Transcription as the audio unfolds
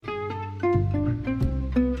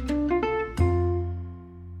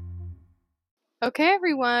Okay,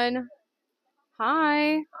 everyone.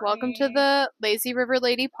 Hi. Welcome to Hi. the Lazy River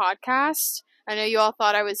Lady podcast. I know you all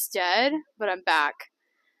thought I was dead, but I'm back.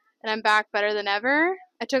 And I'm back better than ever.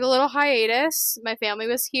 I took a little hiatus. My family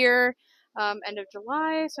was here end of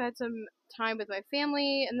July, so I had some time with my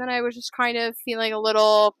family, and then I was just kind of feeling a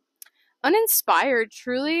little uninspired,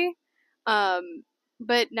 truly. Um,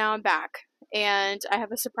 but now I'm back, and I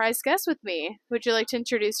have a surprise guest with me. Would you like to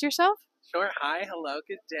introduce yourself? Sure. Hi. Hello.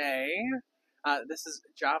 Good day. This is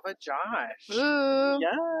Java Josh. Ooh.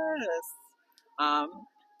 Yes. Um,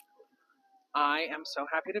 I am so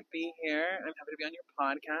happy to be here. I'm happy to be on your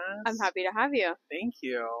podcast. I'm happy to have you. Thank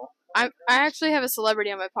you. Oh I my I gosh. actually have a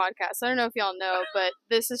celebrity on my podcast. I don't know if y'all know, but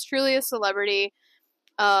this is truly a celebrity.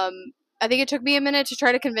 Um, I think it took me a minute to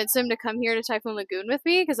try to convince him to come here to Typhoon Lagoon with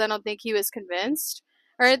me because I don't think he was convinced,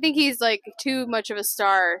 or I think he's like too much of a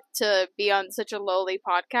star to be on such a lowly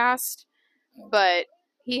podcast. But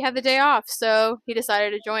he had the day off, so he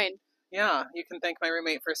decided to join. Yeah, you can thank my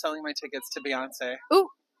roommate for selling my tickets to Beyonce. Ooh,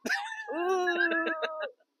 ooh,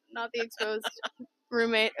 not the exposed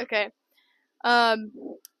roommate. Okay. Um,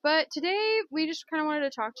 but today we just kind of wanted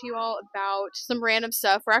to talk to you all about some random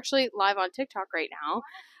stuff. We're actually live on TikTok right now.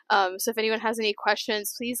 So if anyone has any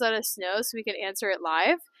questions, please let us know so we can answer it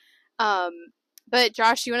live. Um, but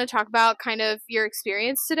Josh, you want to talk about kind of your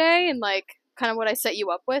experience today and like kind of what I set you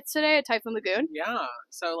up with today at Typhoon Lagoon? Yeah.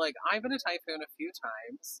 So, I've been to Typhoon a few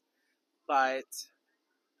times, but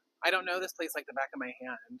I don't know this place like the back of my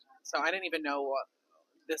hand. So, I didn't even know what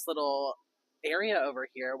this little area over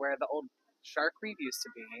here where the old shark reef used to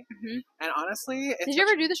be. Mm-hmm. And honestly, Did you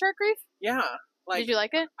ever do the shark reef? Yeah, Did you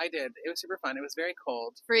like it? I did. It was super fun. It was very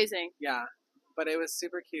cold. Freezing. Yeah, but it was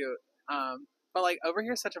super cute. But over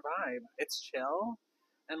here is such a vibe. It's chill,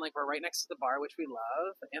 and we're right next to the bar, which we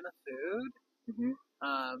love, and the food. Mm-hmm.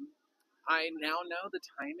 Um, I now know the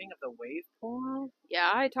timing of the wave pool. Yeah,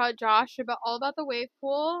 I taught Josh about all about the wave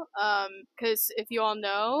pool. Because if you all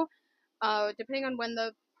know, depending on when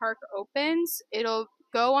the park opens, it'll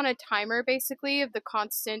go on a timer basically of the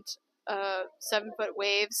constant 7 foot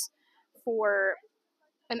waves for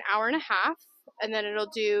an hour and a half, and then it'll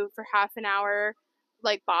do for half an hour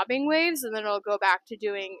like bobbing waves, and then it'll go back to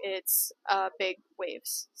doing its big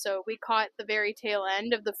waves. So we caught the very tail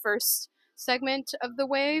end of the first segment of the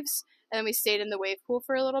waves, and then we stayed in the wave pool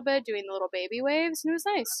for a little bit doing the little baby waves, and it was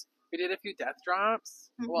nice. We did a few death drops.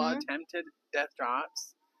 Well, Mm-hmm. attempted death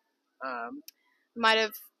drops. Might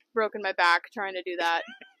have broken my back trying to do that,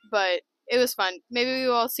 but it was fun. Maybe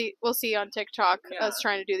we'll see on TikTok Yeah. us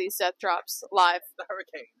trying to do these death drops live. The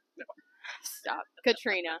hurricane. No. Stop,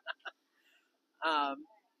 Katrina. Um,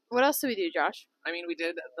 What else did we do, Josh? I mean, we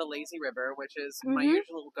did the Lazy River, which is my Mhm.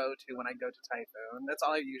 usual go-to when I go to Typhoon. That's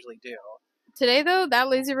all I usually do. Today though, that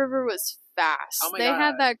lazy river was fast. Oh my They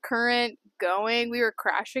had God. that current going. We were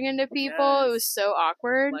crashing into people. It was Yes. so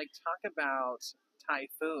awkward. Talk about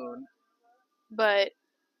Typhoon. But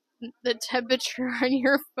the temperature on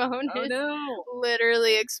your phone Oh is no!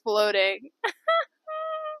 literally exploding.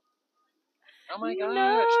 Oh my gosh!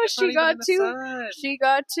 No, It's not even in the sun. she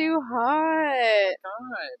got too hot.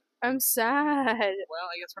 God. I'm sad. Well,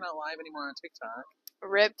 I guess we're not live anymore on TikTok.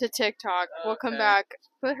 Rip to TikTok. We'll come Okay. back.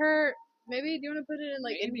 Put her. Maybe do you want to put it in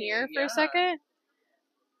in Maybe, here for yeah. a second?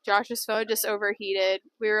 Josh's phone just overheated.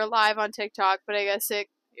 We were live on TikTok, but I guess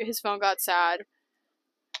his phone got sad.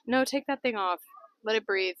 No, take that thing off. Let it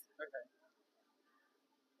breathe.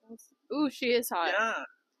 Okay. Ooh, she is hot. Yeah.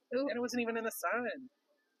 Ooh. And it wasn't even in the sun.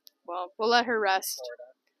 Well, we'll let her rest.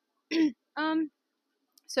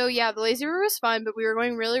 So yeah, the lazy river was fun, but we were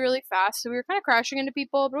going really, really fast, so we were kind of crashing into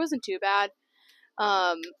people, but it wasn't too bad.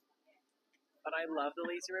 But I love the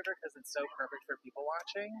Lazy River because it's so perfect for people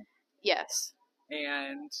watching. Yes.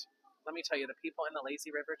 And let me tell you, the people in the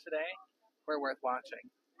Lazy River today were worth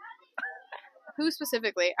watching. Who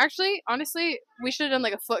specifically? Actually, honestly, we should have done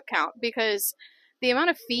like a foot count because the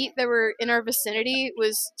amount of feet that were in our vicinity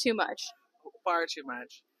was too much. Far too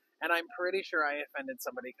much. And I'm pretty sure I offended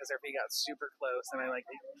somebody because their feet got super close and I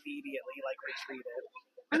immediately retreated.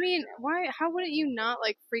 I mean, why? How wouldn't you not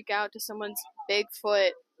freak out to someone's big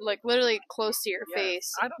foot, literally close to your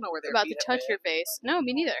face, I don't know where they're about to touch your face? No,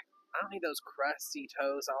 me neither. I don't need those crusty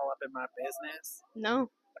toes all up in my business.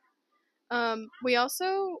 No. We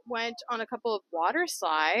also went on a couple of water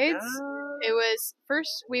slides. It was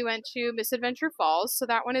first we went to Misadventure Falls, so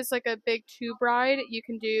that one is like a big tube ride. You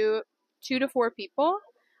can do 2 to 4 people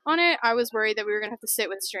on it. I was worried that we were gonna have to sit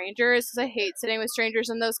with strangers because I hate sitting with strangers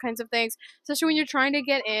and those kinds of things, especially when you're trying to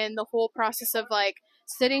get in. The whole process of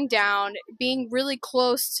sitting down, being really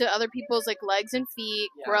close to other people's legs and feet,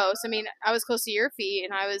 gross. I mean, I was close to your feet,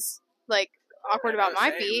 and I was awkward about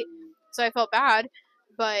my feet. so I felt bad.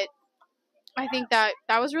 But I think that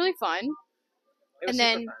was really fun. It was And super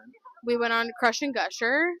then fun. we went on Crush and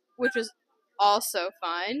Gusher, which was also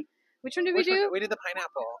fun. Which one did we Which one? do? We did the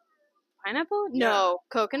pineapple. Pineapple? Yeah. No.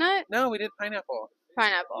 Coconut? No, we did pineapple.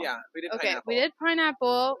 Pineapple. Yeah, we did Okay, pineapple. we did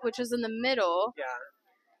pineapple, which was in the middle.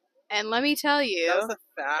 Yeah. And let me tell That you, was the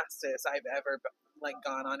fastest I've ever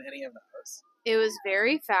gone on any of those. it was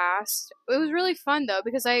very fast. It was really fun though,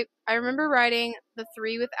 because I remember riding the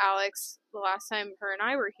 3 with Alex the last time her and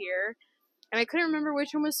I were here, and I couldn't remember which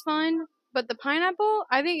one was fun. But the pineapple,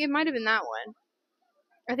 I think it might have been that one.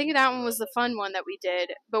 I think that one was the fun one that we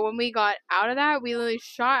did. But when we got out of that, we literally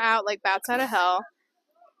shot out like bats out of hell.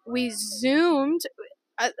 We zoomed.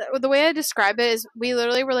 The way I describe it is we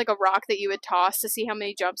literally were like a rock that you would toss to see how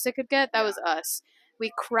many jumps it could get. That was us.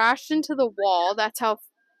 We crashed into the wall. That's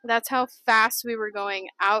how fast we were going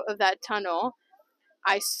out of that tunnel.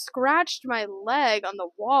 I scratched my leg on the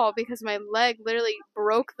wall because my leg literally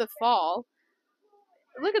broke the fall.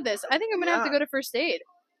 Look at this. I think I'm gonna have to go to first aid.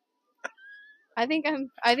 I think I'm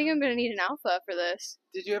gonna need an alpha for this.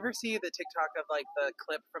 Did you ever see the TikTok of like the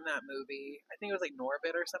clip from that movie? I think it was like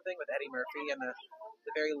Norbit or something with Eddie Murphy and the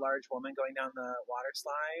very large woman going down the water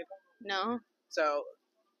slide. No. So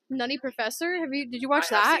Nutty Professor? Did you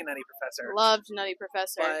watch I that? have seen Nutty Professor. Loved Nutty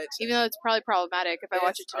Professor. But even though it's probably problematic if I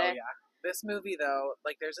watch it today. Oh yeah. This movie though,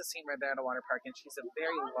 like there's a scene right there at a water park and she's a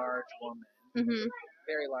very large woman. Mm-hmm.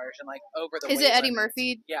 Very large and like over the Is it Eddie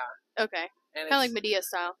Murphy? Yeah. Okay. Kind of like Medea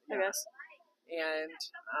style, I guess. And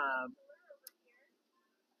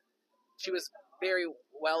she was very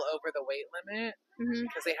well over the weight limit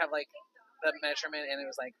because they have like the measurement and it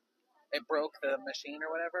was like it broke the machine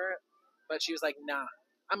or whatever. But she was like, nah,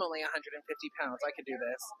 I'm only 150 pounds. I could do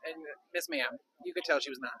this. And Miss Ma'am, you could tell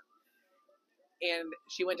she was not. And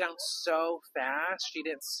she went down so fast, she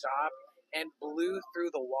didn't stop and blew through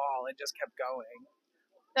the wall and just kept going.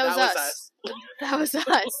 That was us. That was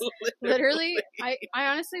us. Literally, I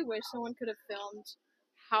honestly wish someone could have filmed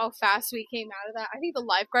how fast we came out of that. I think the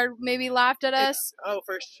lifeguard maybe laughed at us. Oh,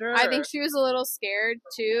 for sure. I think she was a little scared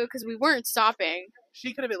too because we weren't stopping.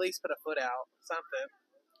 She could have at least put a foot out, something.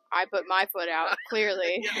 I put my foot out,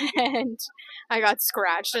 clearly, and I got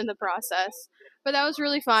scratched in the process. But that was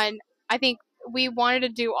really fun. I think we wanted to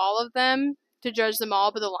do all of them to judge them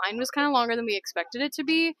all, but the line was kind of longer than we expected it to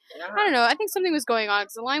be. Yeah. I don't know. I think something was going on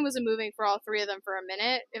because the line wasn't moving for all 3 of them for a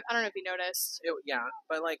minute. I don't know if you noticed.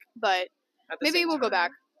 But maybe we'll go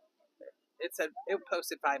back. It said it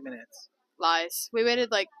posted 5 minutes. Lies. We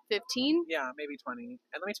waited like 15. Yeah, maybe 20.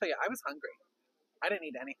 And let me tell you, I was hungry. I didn't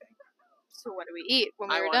eat anything. So what did we eat when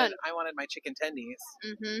we were done? I wanted my chicken tendies.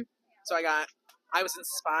 Mm-hmm. So I was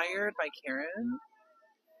inspired by Karen.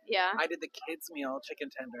 Yeah. I did the kids' meal chicken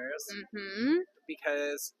tenders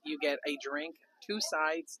because you get a drink, 2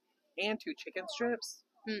 sides, and 2 chicken strips.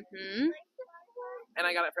 Mm-hmm. And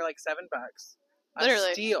I got it for like $7.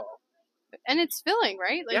 Literally. A steal. And it's filling,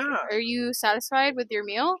 right? Like, yeah. Are you satisfied with your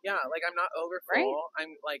meal? Yeah, like I'm not over full. Right?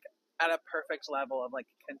 I'm like at a perfect level of like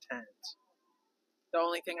content. The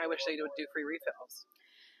only thing I wish they would do free refills.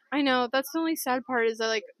 I know. That's the only sad part is that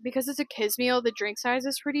like because it's a kids' meal, the drink size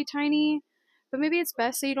is pretty tiny. But maybe it's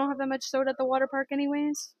best so you don't have that much soda at the water park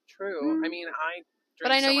anyways. True. I mean, I drink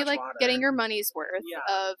But I know so you much like water. getting your money's worth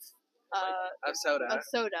of soda. Of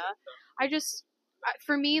soda.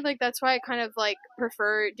 For me, like that's why I kind of like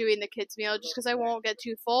prefer doing the kids meal just because I won't get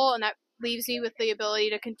too full and that leaves me with the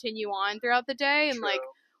ability to continue on throughout the day and like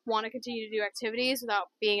want to continue to do activities without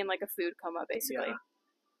being in like a food coma basically. Yeah.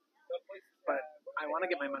 But I want to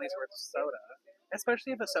get my money's worth of soda.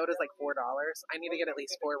 Especially if a soda is like $4, I need to get at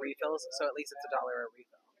least 4 refills, so at least it's $1 a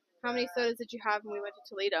refill. How many sodas did you have when we went to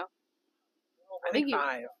Toledo? I think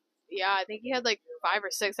 5. Yeah, I think you had like 5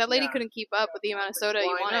 or 6. That lady couldn't keep up with the amount of soda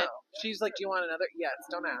you wanted. She's like, "Do you want another?" Yes.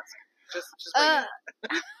 Don't ask. Just bring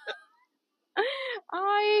it.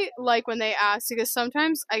 I like when they ask because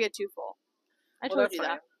sometimes I get too full. I told you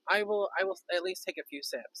that. I will at least take a few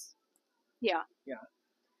sips. Yeah. Yeah.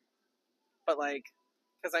 But like,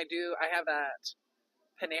 because I have that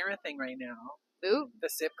Panera thing right now. Ooh. The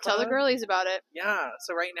Sip Club. Tell the girlies about it. Yeah.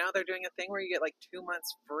 So right now they're doing a thing where you get like 2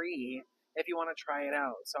 months free if you want to try it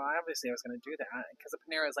out. So I was going to do that because the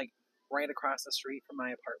Panera is like right across the street from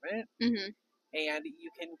my apartment. Mm-hmm. And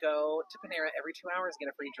you can go to Panera every 2 hours, get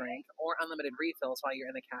a free drink or unlimited refills while you're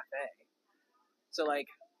in the cafe. So like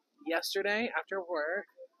yesterday after work,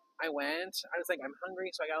 I was like, I'm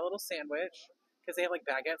hungry. So I got a little sandwich because they have like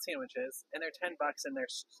baguette sandwiches and they're $10 and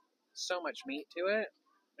there's so much meat to it.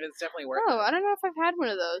 It's definitely worth it. Oh, I don't know if I've had one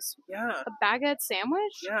of those. Yeah. A baguette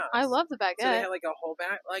sandwich? Yeah. I love the baguette. So they have like a whole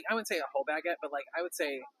like I wouldn't say a whole baguette, but like I would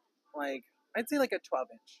say like I'd say like a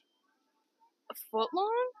 12-inch. A foot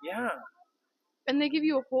long? Yeah, And they give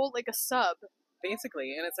you a whole, like, a sub.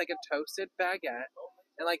 basically, and it's like a toasted baguette.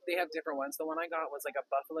 And like they have different ones. The one I got was like a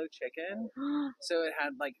buffalo chicken, so it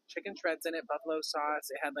had like chicken shreds in it, buffalo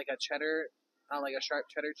sauce. It had like a cheddar, like a sharp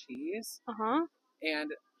cheddar cheese, Uh-huh.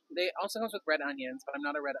 and they also comes with red onions, but I'm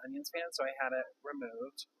not a red onions fan, so I had it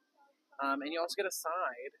removed. And you also get a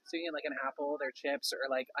side, so you get like an apple, their chips, or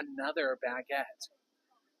like another baguette.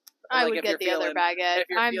 I Like would get the other baguette. if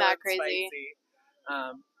you're I'm feeling that crazy.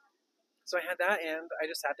 spicy. So I had that, and I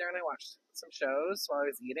just sat there and I watched some shows while I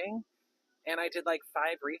was eating, and I did like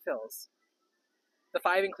 5 refills. The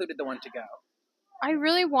 5 included the one to go. I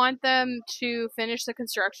really want them to finish the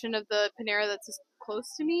construction of the Panera that's close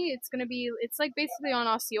to me. It's like basically on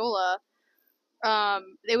Osceola.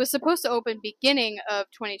 It was supposed to open beginning of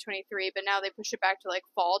 2023, but now they pushed it back to like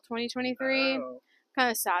fall 2023. Oh. Kind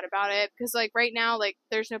of sad about it because like right now like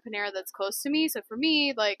there's no Panera that's close to me. So for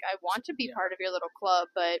me, like I want to be part of your little club,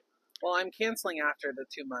 but well, I'm canceling after the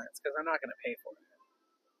 2 months because I'm not going to pay for it.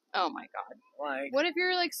 Oh my god! Like, what if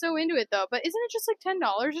you're like so into it though? But isn't it just like $10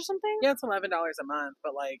 or something? Yeah, it's $11 a month,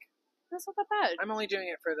 but like that's not that bad. I'm only doing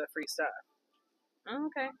it for the free stuff. Oh,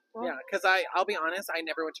 okay. Well, yeah, because I'll be honest, I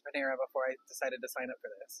never went to Panera before I decided to sign up for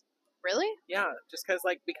this. Really? Yeah, just because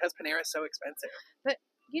Panera is so expensive. But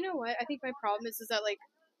you know what? I think my problem is that like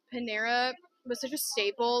Panera was such a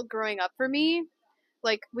staple growing up for me.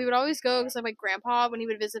 Like we would always go because like my grandpa, when he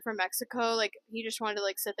would visit from Mexico, like he just wanted to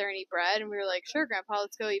like sit there and eat bread, and we were like, sure, grandpa,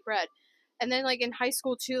 let's go eat bread. And then like in high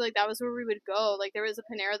school too, like that was where we would go. Like there was a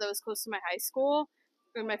Panera that was close to my high school,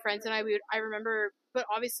 and my friends and I remember, but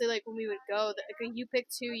obviously like when we would go, like a You Pick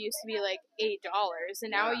 2 used to be like $8, and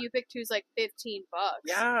now a You Pick 2 is like $15.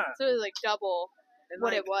 Yeah. So it was like double and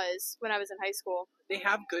what like, it was when I was in high school. They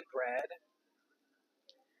have good bread,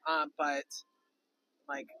 but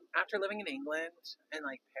like after living in England and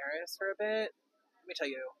like Paris for a bit, let me tell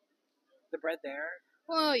you, the bread there.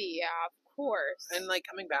 Well, yeah, of course. And like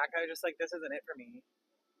coming back, I was just like, this isn't it for me,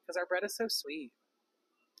 because our bread is so sweet.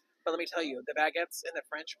 But let me tell you, the baguettes in the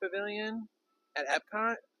French Pavilion at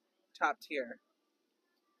Epcot, top tier.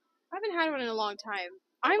 I haven't had one in a long time.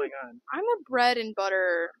 Oh my god. I'm a bread and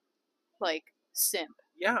butter like simp.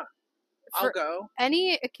 Yeah. I'll go.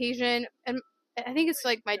 Any occasion, and I think it's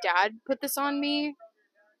like my dad put this on me,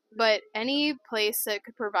 but any place that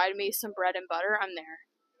could provide me some bread and butter, I'm there.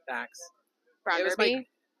 Facts. Brown Derby.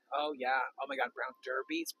 Oh yeah. Oh my god, Brown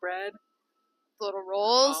Derby's bread. Little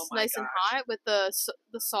rolls, oh nice gosh. and hot with the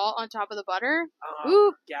salt on top of the butter.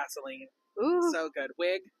 Ooh. Gasoline. Ooh. So good.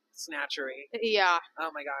 Wig. Snatchery. Yeah. Oh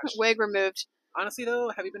my gosh. Wig removed. Honestly though,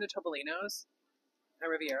 have you been to Topolino's at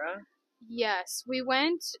Riviera? Yes. We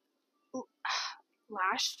went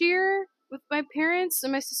last year with my parents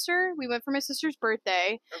and my sister. We went for my sister's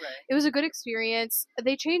birthday. Okay. It was a good experience.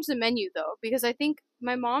 They changed the menu though, because I think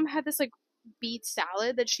my mom had this like beet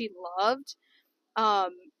salad that she loved.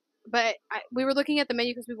 But we were looking at the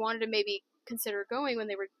menu because we wanted to maybe consider going when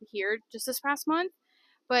they were here just this past month.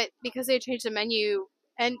 But because they had changed the menu,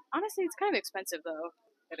 and honestly, it's kind of expensive though.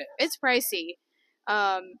 It is. It's pricey.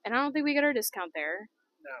 And I don't think we get our discount there.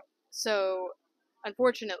 No. So,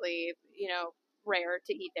 unfortunately, rare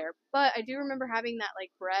to eat there. But I do remember having that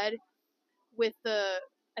like bread with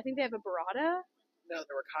I think they have a burrata. No,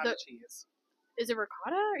 the ricotta cheese. Is it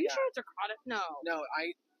ricotta? Are you sure it's ricotta? No. No,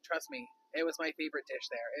 trust me. It was my favorite dish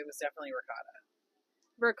there. It was definitely ricotta.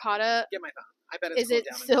 Ricotta. Get my thumb. I bet it's Is it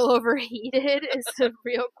still overheated? Is the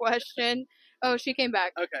real question. Oh, she came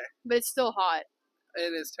back. Okay. But it's still hot.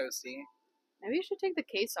 It is toasty. Maybe you should take the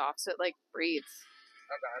case off so it like breathes.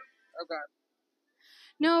 Oh god.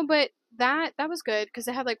 No, but that was good because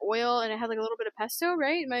it had like oil and it had like a little bit of pesto,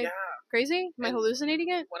 right? Am I crazy? Am I hallucinating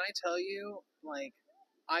it? When I tell you, like,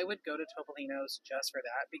 I would go to Topolino's just for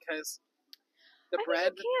that because the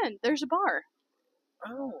bread. Think you can. There's a bar.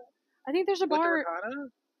 Oh. I think there's a bar. With the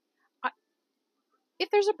ricotta? If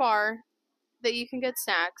there's a bar that you can get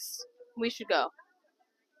snacks, we should go.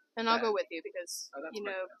 And I'll go with you because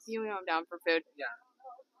you know I'm down for food. Yeah.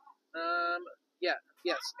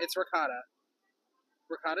 Yes, it's ricotta.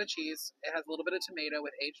 Ricotta cheese. It has a little bit of tomato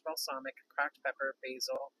with aged balsamic, cracked pepper,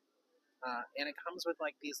 basil, and it comes with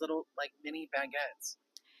like these little like mini baguettes.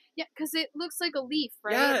 Yeah, because it looks like a leaf,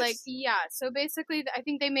 right? Yes. Like so basically, I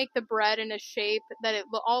think they make the bread in a shape that it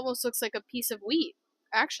almost looks like a piece of wheat.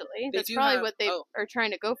 Actually, that's probably what they are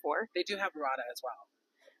trying to go for. They do have burrata as well.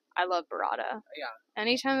 I love burrata. Yeah.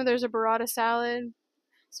 Anytime that there's a burrata salad.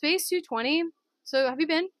 Space 220. So have you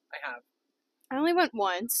been? I have. I only went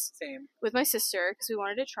once. Same. With my sister because we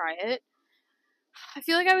wanted to try it. I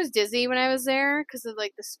feel like I was dizzy when I was there because of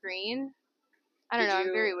like the screen. I don't know.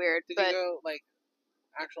 I'm very weird. Did you go like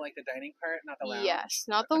actual like the dining part, not the lounge? Yes,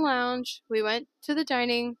 not the Okay. lounge. We went to the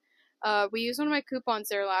dining. We used one of my coupons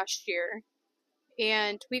there last year,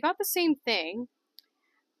 and we got the same thing.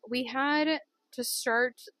 We had to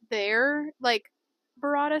start there, like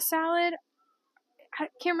burrata salad. I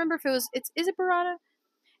can't remember if it was. Is it burrata?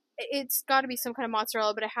 It's got to be some kind of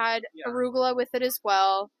mozzarella, but it had Yeah. arugula with it as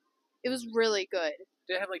well. It was really good.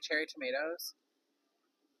 Did it have like cherry tomatoes?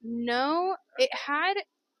 No, it had.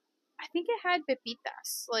 I think it had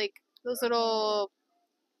pepitas, like those little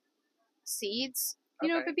seeds. You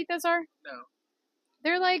know what Okay. pepitas are? No.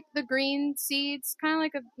 They're like the green seeds, kind of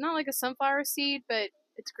like a not like a sunflower seed, but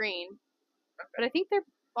it's green. But I think they're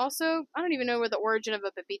also I don't even know where the origin of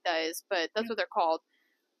a pepita is, but that's what they're called.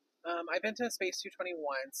 I've been to Space 220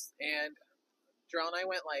 once, and Jarrell and I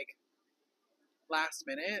went like last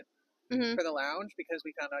minute Hmm. for the lounge because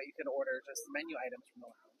we found out you could order just menu items from the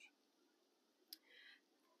lounge.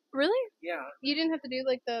 Really? Yeah. You didn't have to do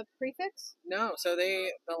like the prefix? No, so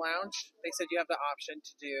the lounge, they said you have the option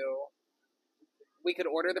to do, we could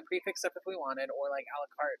order the prefix stuff if we wanted, or like a la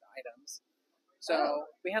carte items. So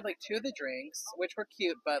we had like two of the drinks, which were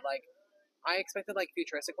cute, but like I expected like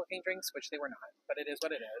futuristic looking drinks, which they were not, but it is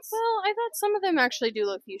what it is. Well, I thought some of them actually do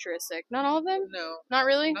look futuristic. Not all of them? No, Not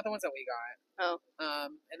really? not the ones that we got. Oh.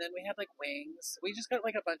 And then we had like wings. We just got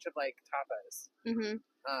like a bunch of like tapas. Mm-hmm.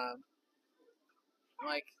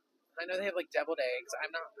 Like I know they have like deviled eggs. I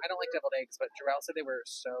don't like deviled eggs, but Jarrell said they were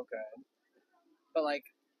so good. But like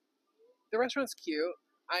the restaurant's cute.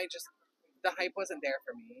 The hype wasn't there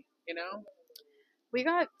for me, you know? We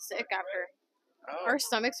got sick after. Oh. Our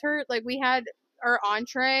stomachs hurt. Like we had our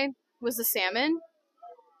entree was the salmon.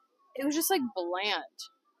 It was just like bland.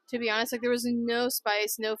 To be honest, like there was no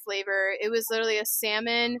spice, no flavor. It was literally a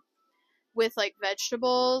salmon with like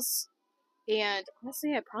vegetables, and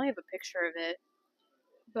honestly, I probably have a picture of it.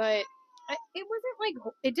 But it wasn't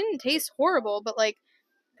like it didn't taste horrible, but like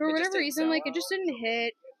for whatever reason, like it just didn't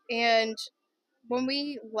hit. And when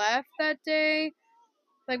we left that day,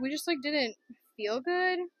 like we just like didn't feel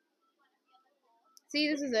good. See,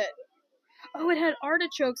 this is it. Oh, it had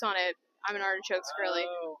artichokes on it. I'm an artichokes girly.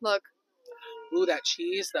 Look. Ooh, that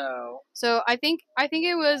cheese though. So I think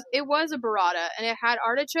it was a burrata, and it had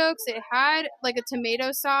artichokes. It had like a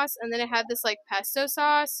tomato sauce, and then it had this like pesto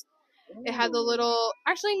sauce. Ooh. It had the little.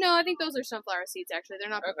 Actually, no, I think those are sunflower seeds. Actually, they're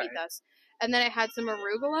not pepitas. Okay. And then it had some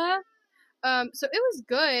arugula. So it was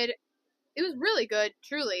good. It was really good,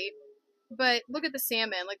 truly. But look at the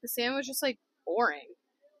salmon. Like the salmon was just like boring.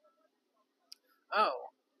 Oh.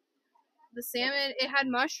 The salmon. It had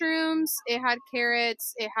mushrooms. It had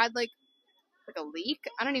carrots. It had like a leek.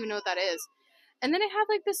 I don't even know what that is. And then it had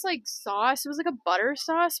like this like sauce. It was like a butter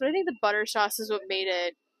sauce, but I think the butter sauce is what made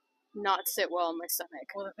it not sit well in my stomach.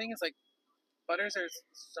 Well, the thing is like butters are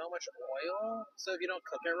so much oil, so if you don't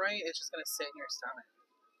cook it right, it's just gonna sit in your stomach.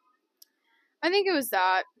 I think it was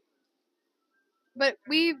that. But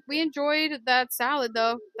we enjoyed that salad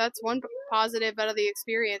though. That's one positive out of the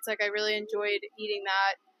experience. Like I really enjoyed eating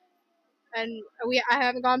that, and I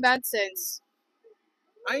haven't gone bad since.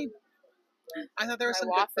 I thought there was some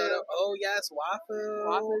good photo. Oh yes, wafu.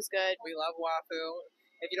 Wafu's good. We love wafu.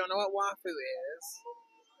 If you don't know what wafu is,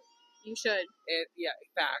 you should.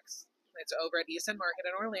 Facts. It's over at Easton Market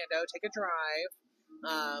in Orlando. Take a drive.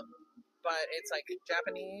 But it's like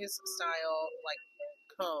Japanese style, like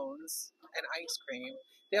cones and ice cream.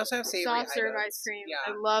 They also have savory soft serve items. Ice cream.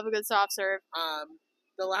 Yeah. I love a good soft serve.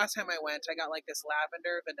 The last time I went, I got like this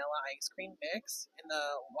lavender vanilla ice cream mix in the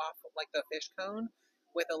waffle, like the fish cone,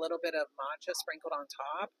 with a little bit of matcha sprinkled on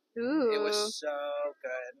top. Ooh. It was so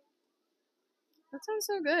good. That sounds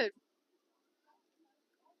so good.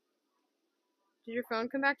 Did your phone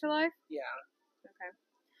come back to life? Yeah. Okay.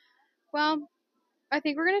 Well, I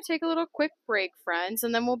think we're going to take a little quick break, friends,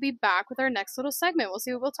 and then we'll be back with our next little segment. We'll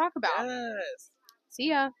see what we'll talk about. Yes. See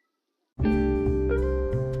ya.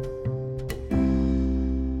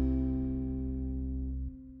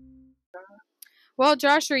 Well,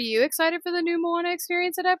 Josh, are you excited for the new Moana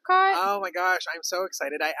experience at Epcot? Oh my gosh, I'm so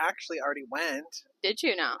excited. I actually already went. Did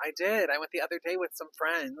you now? I did. I went the other day with some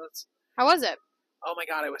friends. How was it? Oh my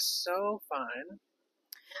god, it was so fun.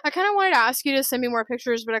 I kind of wanted to ask you to send me more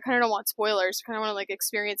pictures, but I kind of don't want spoilers. I kind of want to like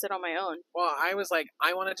experience it on my own. Well, I was like,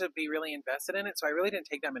 I wanted to be really invested in it, so I really didn't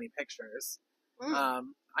take that many pictures.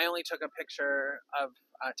 I only took a picture of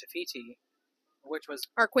Tafiti, which was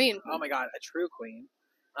our queen. Oh my god, a true queen.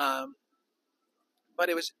 But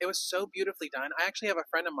it was so beautifully done. I actually have a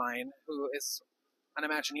friend of mine who is an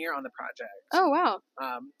Imagineer on the project. Oh wow!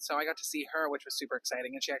 So I got to see her, which was super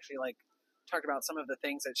exciting, and she actually like talked about some of the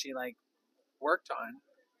things that she like worked on,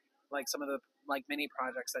 like some of the like mini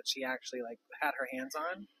projects that she actually like had her hands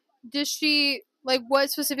on. Does she, like,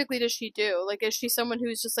 what specifically does she do? Like, is she someone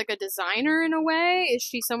who's just like a designer in a way? Is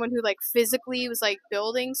she someone who like physically was like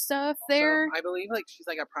building stuff there? So I believe like she's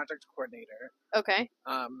like a project coordinator. Okay.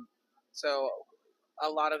 So a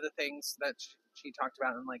lot of the things that she talked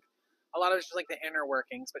about, and like a lot of it's just like the inner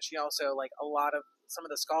workings, but she also like a lot of some of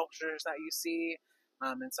the sculptures that you see,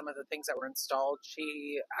 and some of the things that were installed,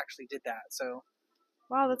 she actually did that. So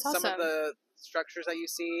Wow, that's some awesome. of the structures that you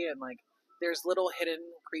see, and like there's little hidden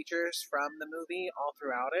creatures from the movie all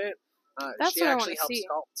throughout it. That's She what I want actually to helped see.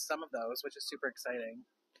 sculpt some of those, which is super exciting.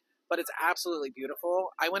 But it's absolutely beautiful.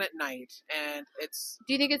 I went at night, and it's.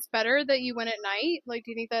 Do you think it's better that you went at night? Like,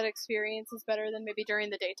 do you think that experience is better than maybe during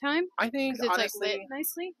the daytime? I think Because it's like lit honestly,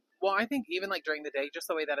 nicely. well, I think even like during the day, just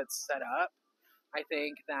the way that it's set up, I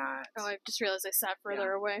think that. Oh, I just realized I sat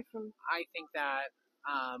further away from. I think that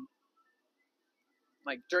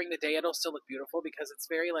like during the day it'll still look beautiful because it's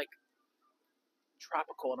very like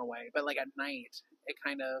tropical in a way, but like at night it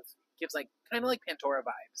kind of gives like kind of like Pandora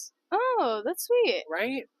vibes, Oh, that's sweet.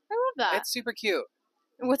 right? I love that. It's super cute.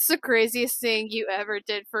 What's the craziest thing you ever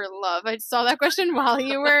did for love? I saw that question while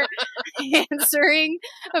you were answering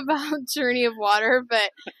about Journey of Water,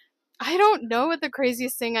 but I don't know what the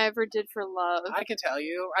craziest thing I ever did for love. I can tell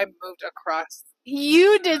you, I moved across.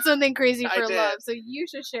 You did something crazy I for did. love, so you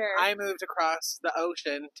should share. I moved across the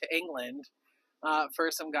ocean to England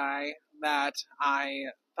for some guy that I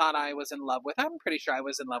thought I was in love with. I'm pretty sure I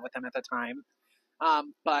was in love with him at the time.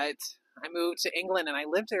 But I moved to England and I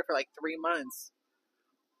lived there for like 3 months.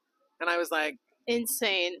 And I was like,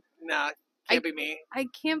 Insane. nah, can't be me. I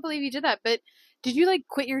can't believe you did that. But did you like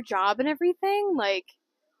quit your job and everything? Like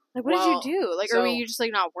what did you do? Like, or were you just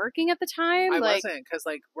like not working at the time? I like, wasn't, because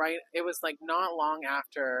like it was like not long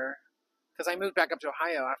after, because I moved back up to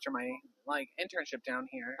Ohio after my like internship down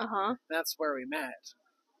here. That's where we met,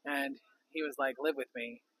 and he was like, live with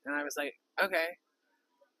me, and I was like, okay.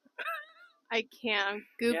 I can't. I'm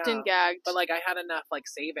gooped and gagged. But like I had enough like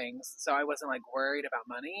savings, so I wasn't like worried about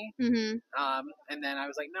money. And then I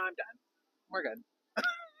was like, no, I'm done. We're good.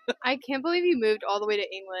 I can't believe you moved all the way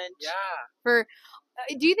to England. Yeah. For,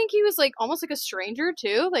 do you think he was like almost like a stranger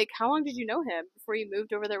too? Like, how long did you know him before you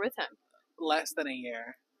moved over there with him? Less than a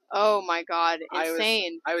year. Oh my god,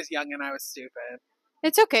 insane. I was young and I was stupid.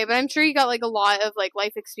 It's okay, but I'm sure you got like a lot of like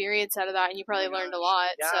life experience out of that, and you probably learned a lot.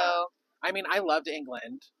 Yeah. So I mean, I loved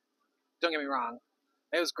England. Don't get me wrong,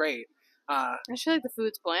 it was great. I feel like the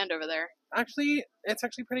food's bland over there. Actually, it's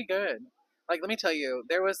actually pretty good. Like, let me tell you,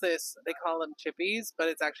 there was this, they call them Chippies, but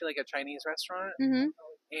it's actually like a Chinese restaurant.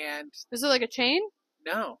 And is it like a chain?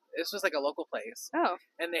 No, this was like a local place. Oh.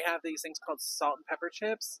 And they have these things called salt and pepper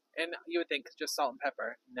chips, and you would think just salt and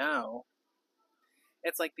pepper. No,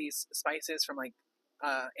 it's like these spices from like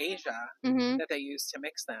Asia that they use to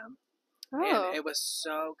mix them. Oh. And it was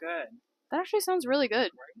so good. That actually sounds really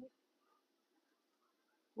good. Right?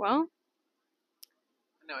 Well,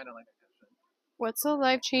 no, I don't like that question. What's a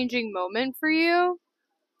life-changing moment for you?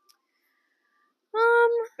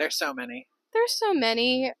 There's so many. There's so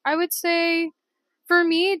many. I would say, for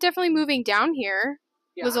me, definitely moving down here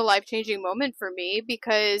was a life-changing moment for me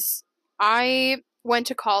because I went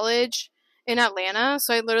to college in Atlanta,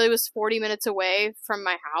 so I literally was 40 minutes away from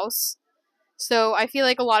my house. So I feel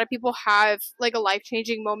like a lot of people have like a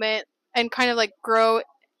life-changing moment and kind of like grow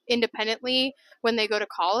independently when they go to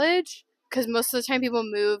college, because most of the time people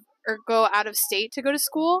move or go out of state to go to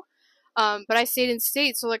school. But I stayed in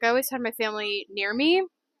state, so like I always had my family near me.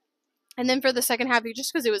 And then for the second half,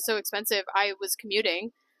 just because it was so expensive, I was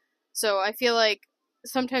commuting. So I feel like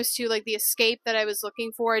sometimes too, like the escape that I was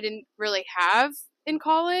looking for, I didn't really have in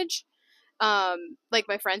college. Like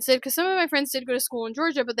my friends did, because some of my friends did go to school in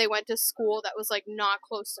Georgia, but they went to school that was like not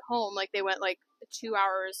close to home. Like they went like 2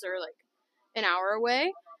 hours or like an hour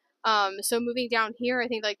away. So moving down here, I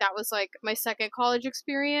think like that was like my second college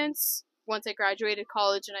experience once I graduated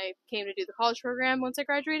college, and I came to do the college program once I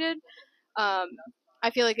graduated. I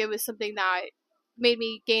feel like it was something that made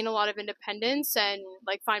me gain a lot of independence and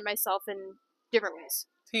like find myself in different ways.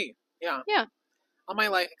 Yeah. All my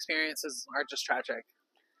life experiences are just tragic.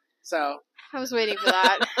 So I was waiting for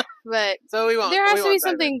that, but so we won't. There has to be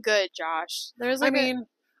something good, Josh. There's like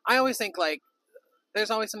I always think like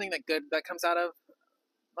there's always something that good that comes out of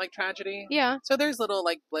like tragedy. Yeah. So there's little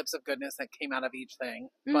like blips of goodness that came out of each thing,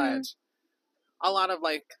 but a lot of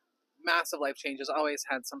like massive life changes always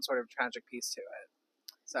had some sort of tragic piece to it.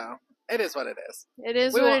 So it is what it is. It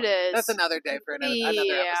is what it is. That's another day for another episode.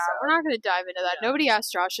 We're not going to dive into that. Nobody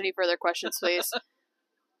asked Josh any further questions, please.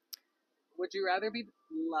 Would you rather be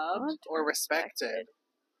loved or respected?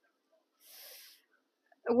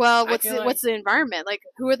 Well, I feel like, what's the environment? Like,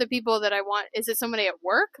 who are the people that I want? Is it somebody at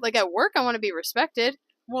work? Like at work, I want to be respected.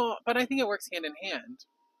 well, but I think it works hand in hand.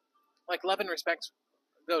 Like love and respect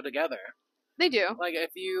go together. They do. Like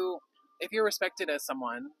if you're respected as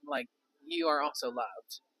someone, like you are also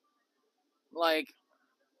loved. Like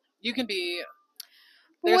you can be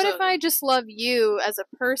But there's what a if I just love you as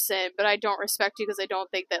a person, but I don't respect you because I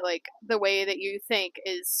don't think that like the way that you think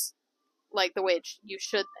is like the way you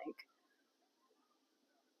should think?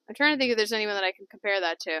 I'm trying to think if there's anyone that I can compare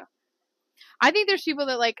that to. I think there's people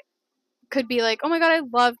that like could be like, oh my god, I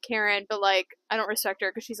love Karen, but like I don't respect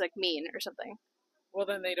her because she's like mean or something. well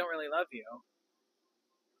then they don't really love you.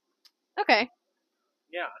 Okay,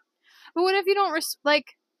 Yeah. but what if you don't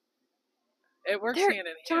like It works there? hand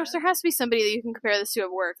in Josh, hand. there has to be somebody that you can compare this to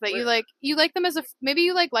at work that We're, you like them as a maybe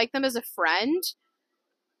you like them as a friend,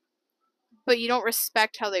 but you don't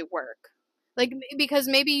respect how they work. Like because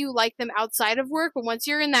maybe you like them outside of work, but once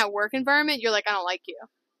you're in that work environment, you're like, I don't like you.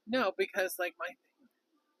 no, because like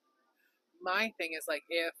my thing is like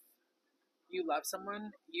if you love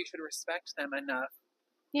someone, you should respect them enough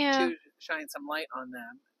Yeah, to shine some light on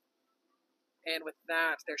them. And with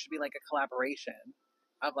that, there should be like a collaboration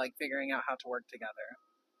of like figuring out how to work together.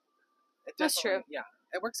 It that's true. definitely, yeah,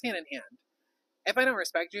 it works hand in hand. If I don't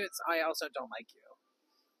respect you, it's I also don't like you.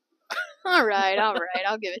 All right.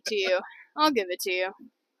 I'll give it to you. I'll give it to you.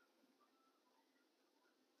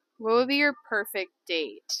 What would be your perfect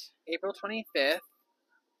date? April 25th.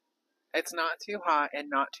 It's not too hot and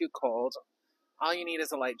not too cold. All you need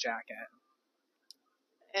is a light jacket.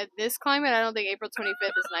 At this climate, I don't think April 25th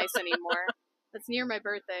is nice anymore. That's near my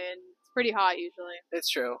birthday, and it's pretty hot usually. It's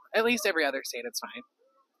true. At least every other state, it's fine.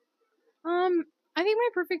 I think my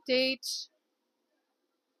perfect date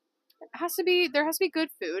has to be there has to be good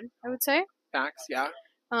food. I would say. Facts, yeah.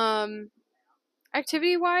 Um,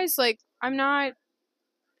 activity wise, like I'm not.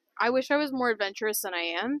 I wish I was more adventurous than I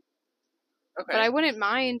am, Okay. but I wouldn't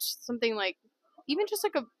mind something like even just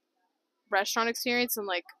like a restaurant experience and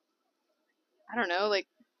like I don't know, like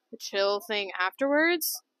a chill thing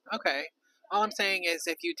afterwards. Okay. All I'm saying is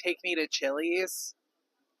if you take me to Chili's,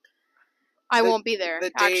 I the won't be there. the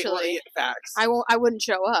date will Actually, facts. I won't. I wouldn't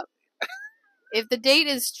show up if the date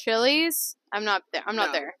is Chili's. I'm not there. I'm not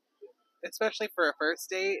No. there. Especially for a first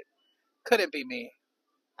date, couldn't be me.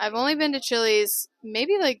 I've only been to Chili's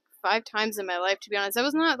maybe like 5 times in my life. To be honest, that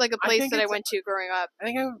was not like a I place think that I it's went to growing up. I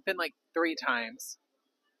think I've been like 3 times.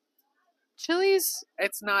 Chili's,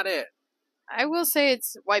 It's not it. I will say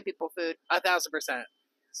it's white people food. 1,000%.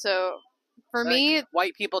 So for Like me,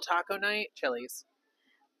 white people taco night, Chili's.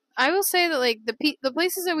 I will say that like the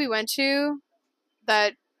places that we went to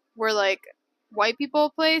that were like white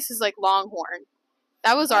people place is like Longhorn.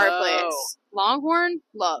 That was our Oh. place. Longhorn,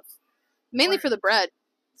 love. Mainly for the bread.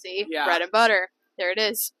 See? Yeah. Bread and butter. There it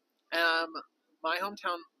is. My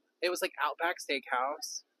hometown, it was like Outback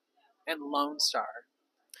Steakhouse and Lone Star.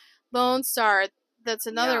 Lone Star, that's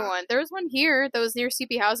another Yeah. one. There was one here that was near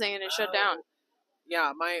CP Housing and it shut down.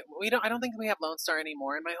 Yeah, I don't think we have Lone Star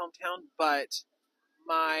anymore in my hometown, but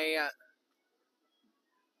my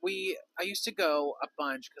I used to go a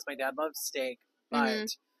bunch because my dad loves steak, but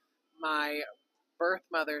my birth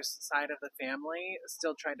mother's side of the family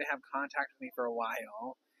still tried to have contact with me for a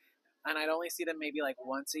while, and I'd only see them maybe like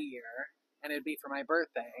once a year, and it'd be for my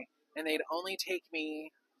birthday, and they'd only take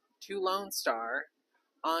me to Lone Star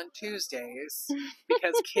on Tuesdays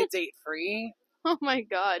because kids ate free, Oh my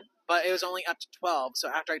god. but it was only up to 12. So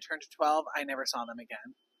after I turned 12, I never saw them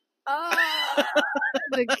again. Oh,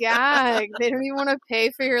 the gag. They don't even want to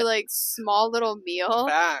pay for your like small little meal.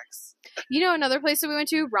 Facts. You know another place that we went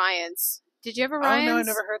to? Ryan's. Did you ever Ryan's? Oh no, I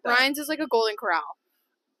never heard that. Ryan's is like a Golden Corral.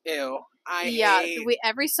 Ew. Yeah,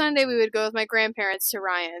 every Sunday we would go with my grandparents to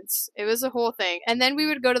Ryan's. It was a whole thing. And then we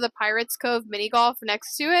would go to the Pirates Cove mini golf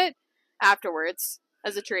next to it afterwards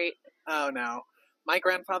as a treat. Oh no. My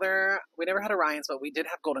grandfather, we never had a Ryan's, but we did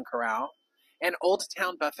have Golden Corral and Old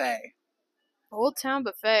Town Buffet. Old Town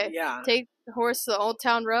Buffet. Yeah. Take the horse to the Old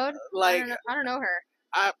Town Road? Like I don't know her.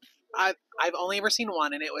 I've only ever seen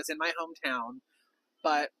one, and it was in my hometown.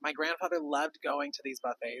 But my grandfather loved going to these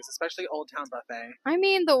buffets, especially Old Town Buffet. I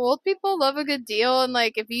mean, the old people love a good deal, and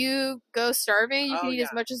like if you go starving, you Oh, can eat yeah.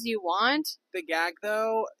 as much as you want. The gag,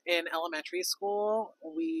 though, in elementary school,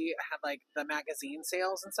 we had like the magazine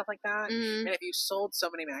sales and stuff like that. Mm. And if you sold so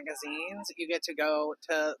many magazines, you get to go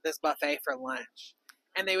to this buffet for lunch.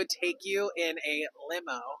 And they would take you in a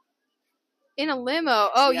limo. In a limo.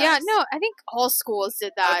 Oh yeah, Yes. no, I think all schools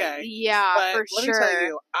did that. Okay. Yeah, But for let sure. me tell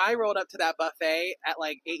you, I rolled up to that buffet at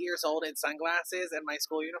like 8 years old in sunglasses and my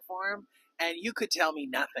school uniform, and you could tell me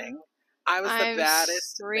nothing. I was the I'm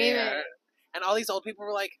baddest screaming. there. And all these old people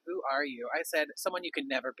were like, "Who are you?" I said, "Someone you could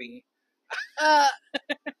never be." Uh,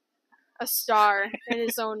 a star in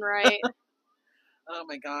his own right. Oh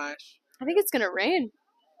my gosh. I think it's gonna rain.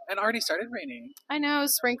 It already started raining. I know,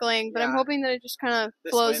 sprinkling, but I'm Yeah. hoping that it just kind of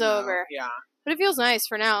This blows wind, though, over. yeah. But it feels nice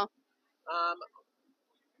for now.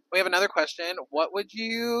 We have another question. What would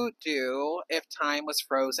you do if time was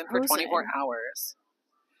frozen for 24 hours?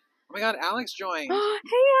 Oh my god, Alex joined. Hey,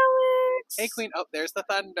 Alex. Hey, Queen. Oh, there's the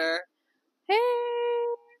thunder. Hey.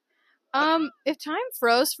 If time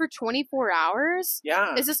froze for 24 hours,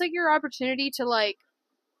 Yeah. is this like your opportunity to like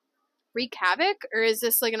wreak havoc, or is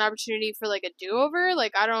this like an opportunity for like a do-over?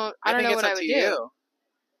 Like I don't know what I would do.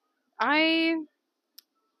 I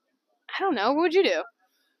don't know. What would you do?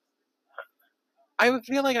 I would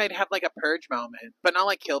feel like I'd have like a purge moment, but not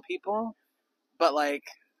like kill people, but like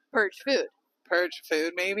Purge food. Purge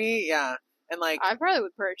food, maybe. Yeah, and like I probably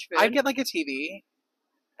would purge food. I'd get like a TV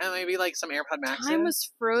and maybe like some AirPod Maxes. Time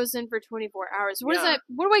was frozen for 24 hours. What is that?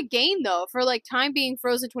 What do I gain though for like time being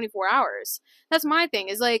frozen 24 hours? That's my thing.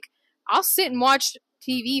 Is like I'll sit and watch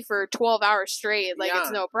TV for 12 hours straight. Like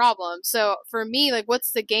it's no problem. So for me, like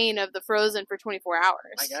what's the gain of the frozen for 24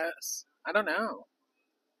 hours? I guess. I don't know.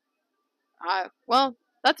 Well,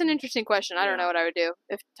 that's an interesting question. I don't know what I would do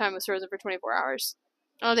if time was frozen for 24 hours.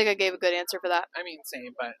 I don't think I gave a good answer for that. I mean,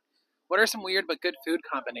 same, but what are some weird but good food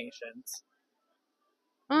combinations?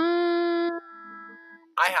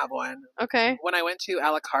 I have one. Okay. When I went to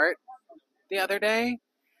a la carte the other day,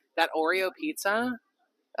 that Oreo pizza.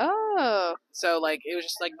 Oh. So, like, it was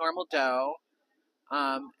just, like, normal dough.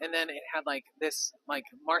 And then it had, like, this, like,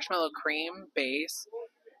 marshmallow cream base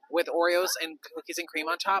with Oreos and cookies and cream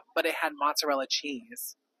on top, but it had mozzarella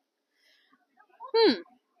cheese.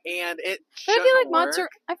 And it but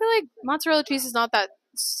I feel like mozzarella cheese is not that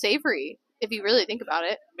savory if you really think about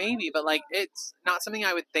it. Maybe, but like it's not something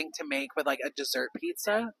I would think to make with like a dessert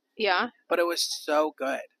pizza. Yeah. But it was so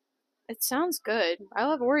good. It sounds good. I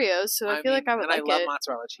love Oreos, so I feel like I would like it. And I love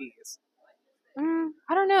mozzarella cheese.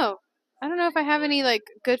 I don't know. I don't know if I have any like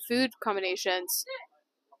good food combinations.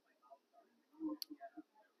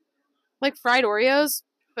 Like fried Oreos,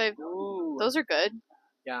 but those are good.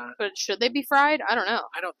 Yeah. But should they be fried? I don't know.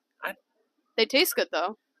 They taste good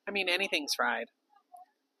though. I mean, anything's fried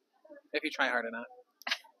if you try hard enough.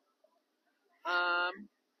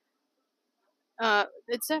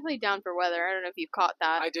 It's definitely down for weather. I don't know if you caught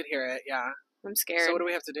that. I did hear it. Yeah. I'm scared. So what do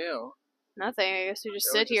we have to do? Nothing. I guess we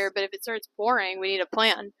just sit here. But if it starts pouring, we need a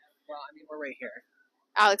plan. Well, I mean, we're right here.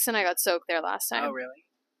 Alex and I got soaked there last time. Oh, really?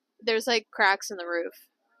 There's like cracks in the roof.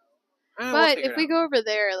 But if we go over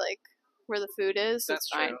there, like where the food is, that's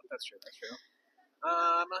fine. That's true.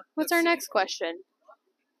 What's our next question?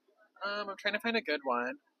 I'm trying to find a good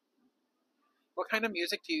one. What kind of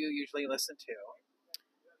music do you usually listen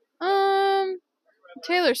to?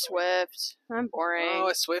 Taylor Swift. I'm boring. Oh,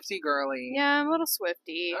 a Swiftie girly. Yeah, I'm a little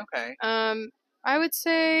Swiftie. Okay. I would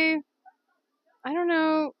say, I don't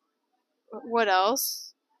know, what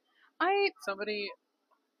else? Somebody.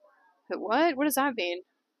 What? What does that mean?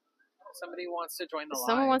 Somebody wants to join the live.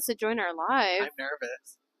 Someone wants to join our live. I'm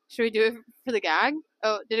nervous. Should we do it for the gag?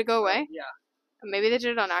 Oh, did it go away? Yeah. Maybe they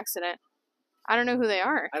did it on accident. I don't know who they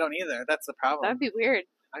are. I don't either. That's the problem. That'd be weird.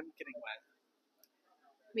 I'm getting wet.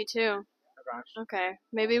 Me too. Oh gosh. Okay.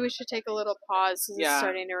 Maybe we should take a little pause since it's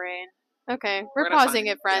starting to rain. Okay. We're gonna pausing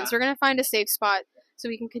it, friends. Yeah. We're going to find a safe spot so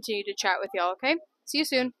we can continue to chat with y'all, okay? See you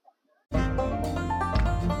soon.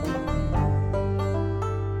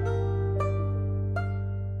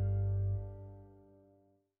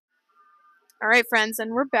 All right, friends,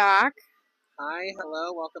 and we're back. Hi,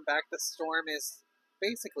 hello, welcome back. The storm is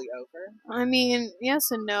basically over. I mean,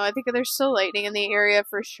 yes and no. I think there's still lightning in the area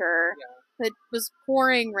for sure. Yeah. It was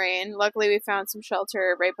pouring rain. Luckily, we found some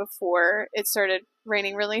shelter right before it started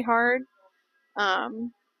raining really hard. But,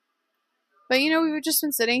 you know, we've just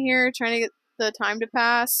been sitting here trying to get the time to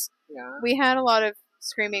pass. Yeah. We had a lot of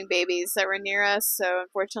screaming babies that were near us, so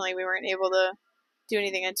unfortunately we weren't able to do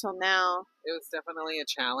anything until now. It was definitely a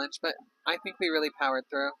challenge, but I think we really powered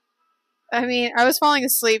through. I mean, I was falling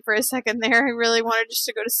asleep for a second there. I really wanted just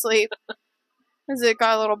to go to sleep as it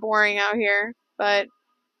got a little boring out here. But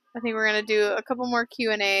I think we're going to do a couple more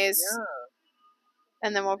Q&As. Yeah.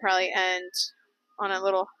 And then we'll probably end on a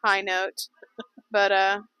little high note. But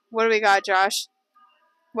what do we got, Josh?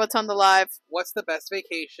 What's on the live? What's the best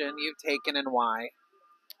vacation you've taken and why?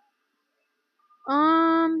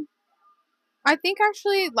 I think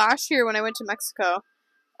actually last year when I went to Mexico,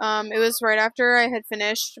 it was right after I had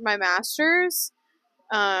finished my master's.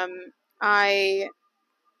 I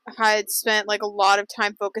had spent like a lot of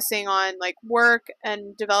time focusing on like work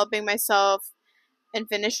and developing myself and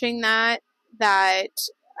finishing that. that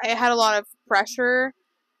I had a lot of pressure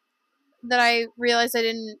that I realized I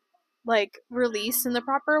didn't like release in the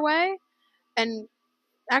proper way. And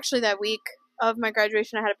actually, that week of my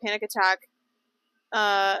graduation, I had a panic attack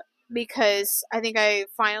uh, because I think I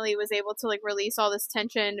finally was able to like release all this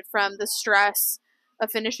tension from the stress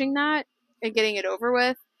of finishing that and getting it over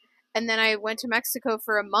with. And then I went to Mexico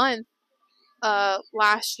for a month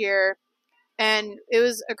last year, and it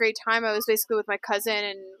was a great time. I was basically with my cousin,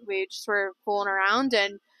 and we just were fooling around.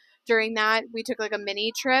 And during that, we took like a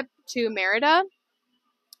mini trip to Merida,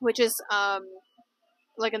 which is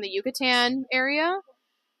like in the Yucatan area.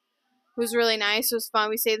 It was really nice. It was fun.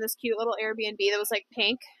 We stayed in this cute little Airbnb that was like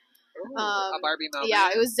pink. Ooh, a Barbie moment. Yeah,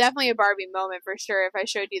 it was definitely a Barbie moment for sure if I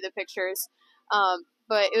showed you the pictures.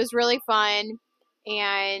 But it was really fun,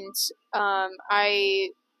 and I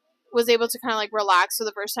was able to kind of like relax for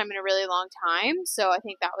the first time in a really long time. So I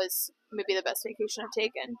think that was maybe the best vacation I've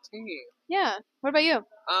taken. Yeah. What about you?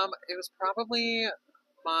 It was probably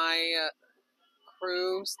my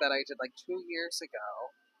cruise that I did like 2 years ago.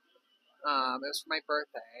 It was for my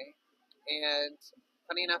birthday, and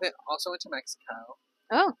funny enough, it also went to Mexico.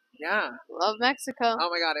 Oh, Yeah. love Mexico. Oh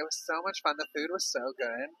my god, it was so much fun. The food was so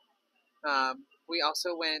good. We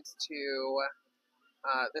also went to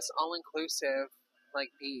this all-inclusive like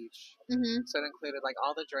beach, Mm-hmm. so it included like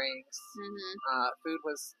all the drinks. Mm-hmm. Food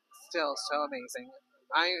was still so amazing.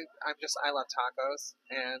 I love tacos,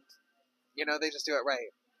 and you know they just do it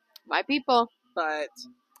right. My people. But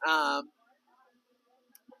um,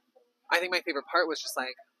 I think my favorite part was just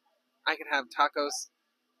like I could have tacos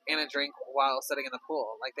and a drink while sitting in the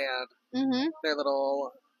pool. Like they had Mm-hmm. their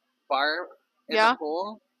little bar in Yeah. the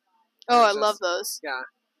pool. Oh, I just, love those. Yeah,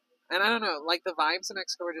 and I don't know, like the vibes in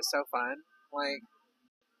Mexico were just so fun. Like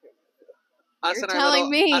You're telling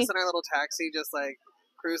me. us in our little taxi, just like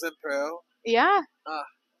cruising through. Yeah.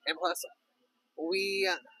 And plus,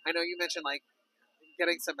 I know you mentioned like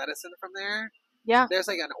getting some medicine from there. Yeah. There's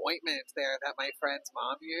like an ointment there that my friend's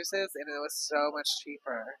mom uses, and it was so much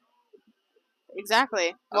cheaper.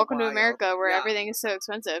 Exactly. Welcome to Wild. America, where Yeah. everything is so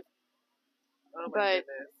expensive. Oh my But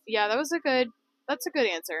goodness. yeah, that's a good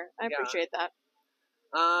answer. I appreciate that.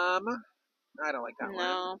 I don't like that one.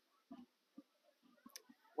 No.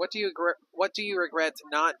 What do you regret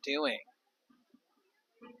not doing?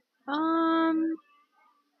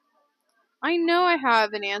 I know I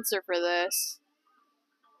have an answer for this.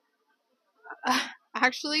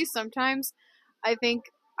 Actually, sometimes I think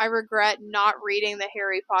I regret not reading the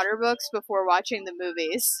Harry Potter books before watching the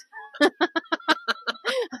movies. I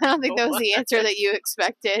don't think that was the answer that you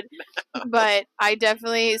expected. No. But I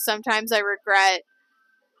definitely, sometimes I regret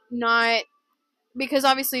not, because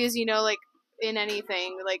obviously, as you know, like in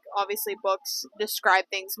anything, like obviously books describe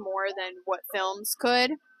things more than what films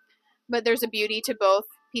could. But there's a beauty to both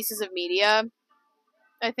pieces of media,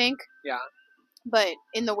 I think. Yeah. But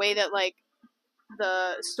in the way that like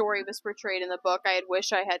the story was portrayed in the book, I had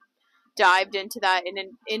wished I had dived into that and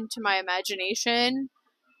into my imagination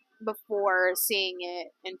before seeing it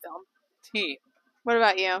in film. What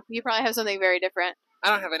about you? You probably have something very different. I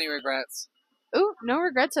don't have any regrets. Ooh, no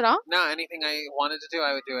regrets at all? No, anything I wanted to do,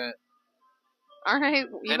 I would do it. All right,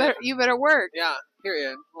 you better work. Yeah,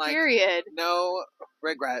 period. Like, period. No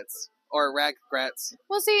regrets or regrets.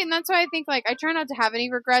 Well, see, and that's why I think like I try not to have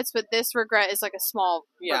any regrets, but this regret is like a small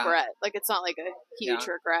regret. Like it's not like a huge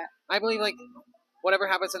regret. I believe like whatever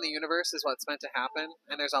happens in the universe is what's meant to happen,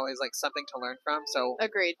 and there's always like something to learn from. So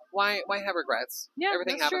agreed. Why have regrets? Yeah,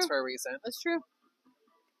 everything happens for a reason. That's true.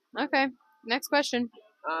 Okay, next question.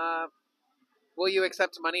 Will you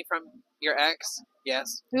accept money from your ex?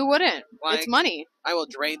 Yes. Who wouldn't? Like, it's money. I will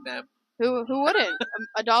drain them. Who wouldn't?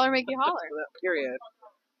 A dollar make you holler. Period.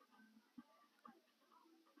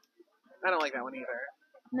 I don't like that one either.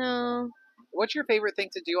 No. What's your favorite thing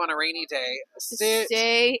to do on a rainy day?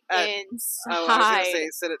 Stay inside. Oh, I was going to say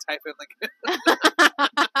sit at Typhoon.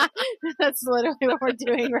 That's literally what we're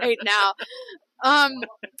doing right now.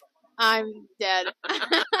 I'm dead.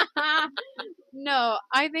 No,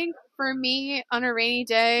 I think for me on a rainy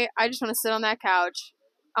day, I just want to sit on that couch.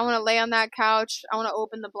 I want to lay on that couch. I want to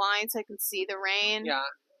open the blinds so I can see the rain. Yeah.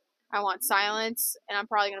 I want silence, and I'm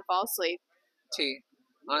probably going to fall asleep. Tea.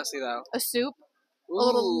 Honestly, though. A soup. Ooh. A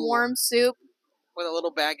little warm soup. With a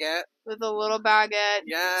little baguette.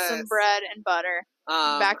 Yes. Some bread and butter.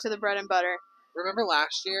 Back to the bread and butter. Remember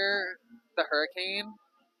last year, the hurricane?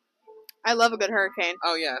 I love a good hurricane.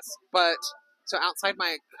 Oh, yes. But, so outside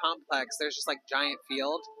my complex, there's just like giant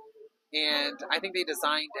field. And I think they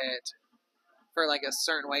designed it for like a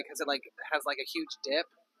certain way because it like has like a huge dip.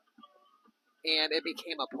 And it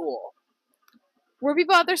became a pool. Were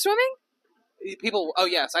people out there swimming? People. Oh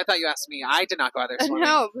yes, I thought you asked me. I did not go out there swimming,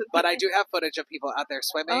 No. but I do have footage of people out there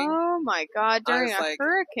swimming. Oh my god, I during was a like,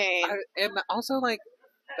 hurricane. and also like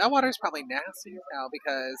that water is probably nasty now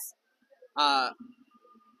because uh,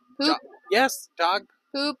 Poop, yes, dog.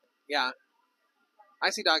 poop. Yeah,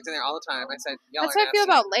 I see dogs in there all the time. I said, y'all That's are how I feel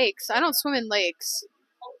nasty. about lakes. I don't swim in lakes.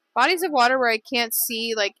 Bodies of water where I can't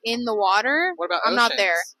see, like, in the water, What about I'm oceans? not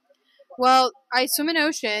there. Well, I swim in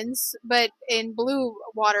oceans, but in blue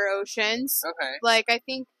water oceans. Okay. Like, I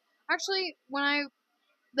think, actually,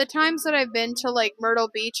 the times that I've been to, like, Myrtle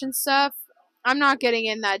Beach and stuff, I'm not getting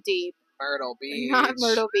in that deep. Myrtle Beach. Not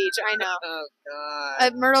Myrtle Beach, I know. Oh god.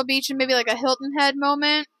 At Myrtle Beach and maybe, like, a Hilton Head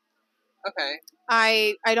moment, Okay.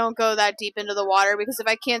 I don't go that deep into the water because if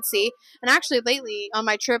I can't see, and actually lately on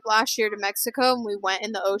my trip last year to Mexico when we went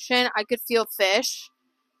in the ocean, I could feel fish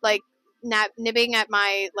like nibbing at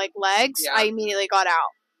my like legs. Yeah. I immediately got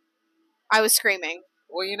out. I was screaming.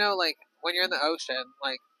 Well, you know, like when you're in the ocean,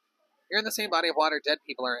 like you're in the same body of water dead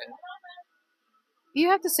people are in. You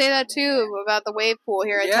have to say that too about the wave pool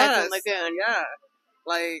here at Typhoon Lagoon. Yeah.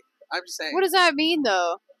 Like I'm just saying. What does that mean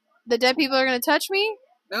though? The dead people are going to touch me?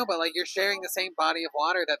 No, but like you're sharing the same body of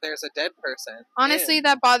water that there's a dead person. Honestly, in.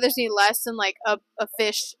 that bothers me less than like a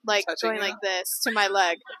fish like Touching going you? like this to my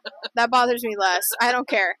leg. That bothers me less. I don't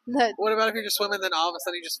care. What about if you're just swimming, then all of a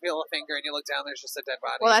sudden you just feel a finger and you look down, there's just a dead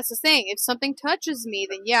body? Well, that's the thing. If something touches me,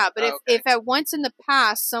 then yeah. But if at once in the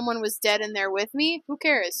past someone was dead in there with me, who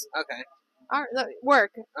cares? Okay.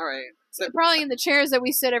 Work. All right. So probably in the chairs that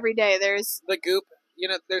we sit every day. There's the goop. You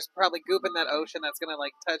know, there's probably goop in that ocean that's gonna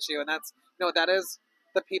like touch you, and that's you know what that is?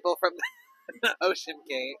 The people from the Ocean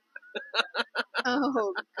Gate.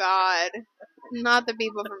 Oh God, not the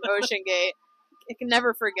people from Ocean Gate. I can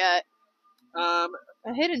never forget. A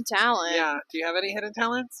hidden talent. Yeah. Do you have any hidden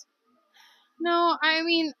talents? No, I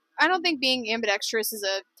mean, I don't think being ambidextrous is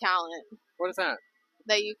a talent. What is that?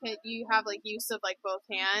 That you have like use of like both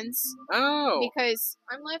hands. Oh. Because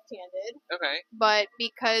I'm left-handed. Okay. But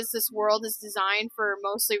because this world is designed for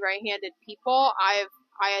mostly right-handed people, I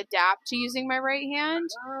adapt to using my right hand,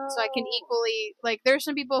 so I can equally like. There's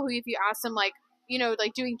some people who, if you ask them, like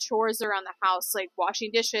like doing chores around the house, like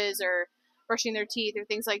washing dishes or brushing their teeth or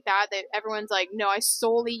things like that, that everyone's like, no, I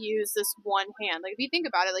solely use this one hand. Like if you think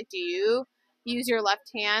about it, like, do you use your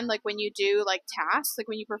left hand like when you do like tasks, like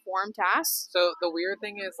when you perform tasks? So the weird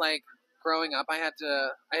thing is, like, growing up, I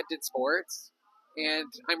did sports, and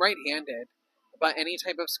I'm right-handed, but any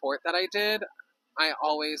type of sport that I did, I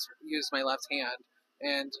always used my left hand,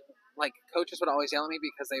 and like coaches would always yell at me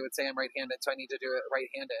because they would say I'm right-handed, so I need to do it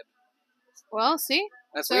right-handed. Well, see,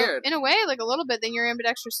 that's so weird. In a way, like a little bit, then you're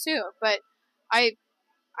ambidextrous too. But I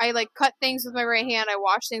like cut things with my right hand. I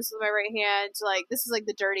wash things with my right hand. Like this is like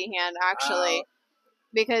the dirty hand actually,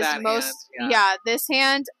 because most this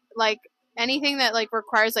hand, like anything that like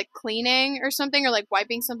requires like cleaning or something or like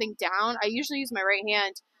wiping something down, I usually use my right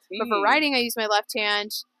hand. But for writing, I use my left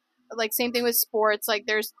hand. Like same thing with sports. Like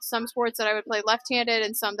there's some sports that I would play left-handed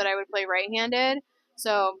and some that I would play right-handed.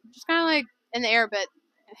 So just kind of like in the air. But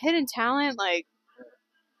hidden talent, like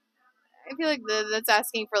I feel like that's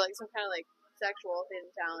asking for like some kind of like sexual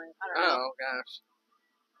hidden talent. I don't know. Oh gosh,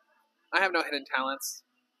 I have no hidden talents.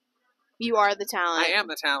 You are the talent. I am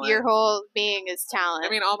the talent. Your whole being is talent. I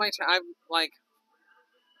mean, I'm like,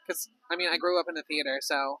 because I mean, I grew up in the theater,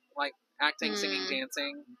 so like acting, singing,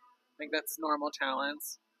 dancing. I think that's normal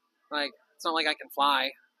talents. Like, it's not like I can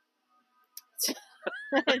fly.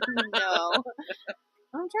 No.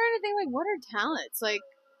 I'm trying to think, like, what are talents? Like,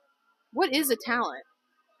 what is a talent?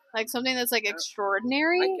 Like, something that's, like,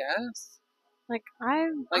 extraordinary? I guess. Like,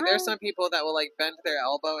 there's some people that will, like, bend their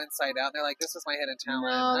elbow inside out, and they're like, this is my hidden talent.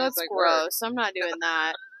 No, that's like, gross. I'm not doing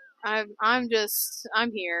that. I'm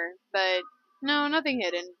here. But, no, nothing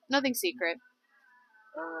hidden. Nothing secret.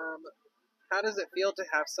 How does it feel to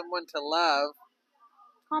have someone to love?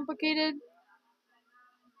 Complicated.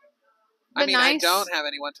 I mean, nice. I don't have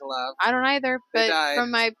anyone to love. I don't either, but from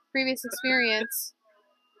my previous experience,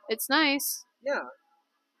 it's nice. Yeah.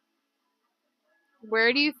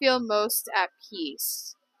 Where do you feel most at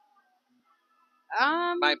peace?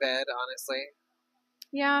 My bed, honestly.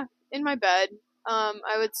 Yeah, in my bed.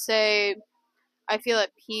 I would say I feel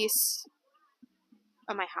at peace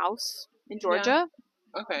at my house in Georgia.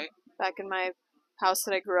 Yeah. Okay. Back in my house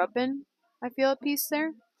that I grew up in, I feel at peace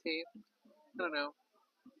there. See, I don't know.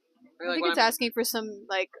 I think it's asking for some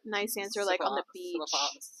like nice answer, like on the beach.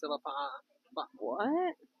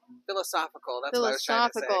 What? Philosophical. That's philosophical. What I was trying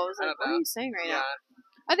to say. I was like, what are you saying right now?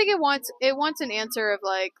 I think it wants an answer of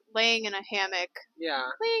like laying in a hammock. Yeah.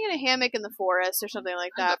 Laying in a hammock in the forest or something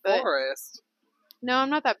like that. In the forest? No, I'm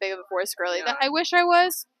not that big of a forest girly. I wish I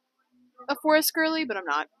was. a forest girly, but I'm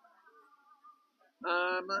not.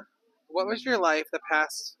 Um, what was your life the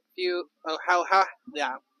past few? Oh, how?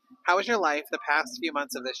 Yeah, how was your life the past few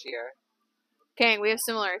months of this year? Okay, we have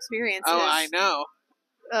similar Oh, I experiences know.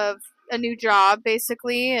 of a new job,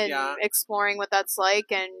 basically, and Yeah, exploring what that's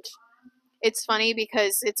like. And it's funny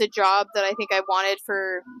because it's a job that I think I wanted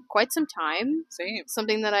for quite some time. same.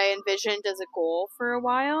 Something that I envisioned as a goal for a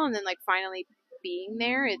while, and then like finally being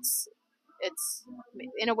there, it's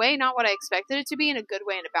in a way not what I expected it to be, in a good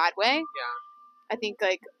way and a bad way. Yeah, I think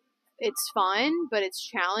like it's fun, but it's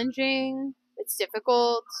challenging. It's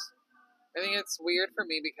difficult. I think it's weird for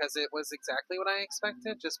me because it was exactly what I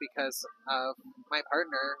expected, just because of my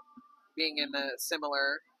partner being in a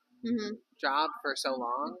similar Hmm. job for so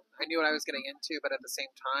long. I knew what I was getting into, but at the same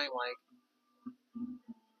time, like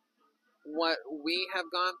what we have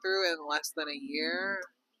gone through in less than a year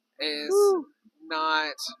is Woo.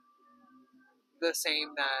 not the same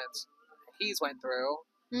that he's went through.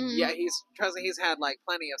 Hmm. Yeah, he's had like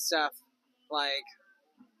plenty of stuff, like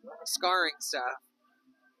scarring stuff,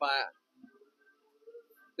 but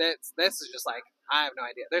this is just like I have no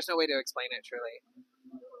idea. There's no way to explain it truly.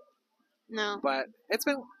 No, But it's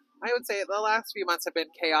been, I would say, the last few months have been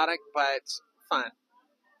chaotic but fun.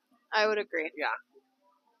 I would agree. Yeah.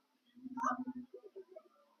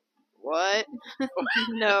 What?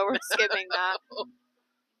 No, we're skipping that.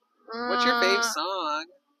 What's your fave Uh, song?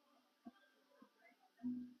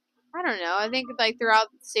 I don't know. I think like throughout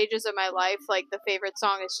stages of my life, like the favorite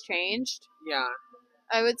song has changed. Yeah.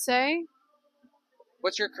 I would say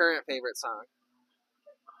What's your current favorite song?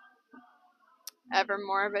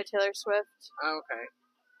 Evermore by Taylor Swift. Oh, okay.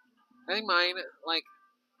 I think mine, like,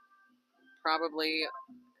 probably,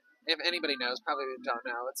 if anybody knows, probably don't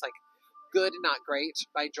know. It's like Good Not Great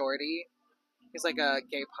by Jordy. He's like a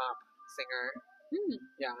gay pop singer. Hmm.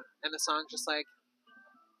 Yeah. And the song's just like,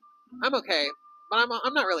 I'm okay, but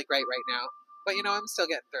I'm not really great right now. But, I'm still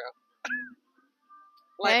getting through.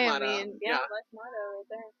 Life Hey, motto. I mean, yeah, life motto right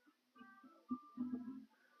there.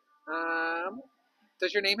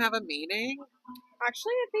 Does your name have a meaning?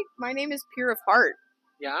 Actually, I think my name is Pure of Heart.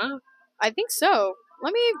 Yeah? I think so.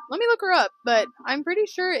 Let me look her up, but I'm pretty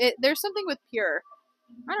sure there's something with pure.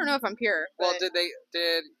 I don't know if I'm pure. Well, But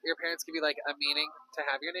did your parents give you like a meaning to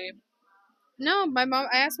have your name? no, my mom.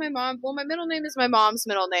 I asked my mom. Well, my middle name is my mom's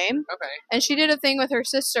middle name, Okay. and she did a thing with her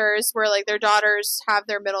sisters where like their daughters have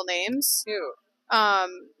their middle names. Cute.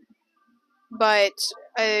 Um, but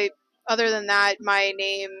other than that, my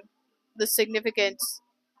name, the significance.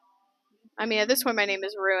 I mean, at this point, my name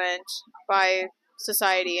is ruined by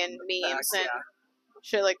society and memes Facts, and yeah.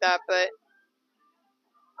 shit like that. But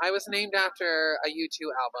I was named after a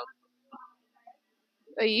U2 album.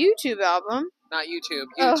 a YouTube album. Not YouTube,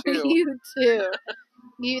 Oh, U2. YouTube.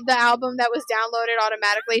 The album that was downloaded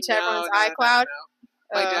automatically to everyone's iCloud.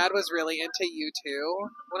 No. My dad was really into U2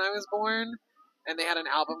 when I was born, and they had an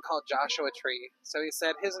album called Joshua Tree. So he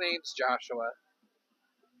said his name's Joshua.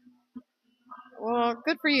 Well,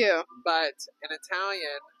 good for you. But in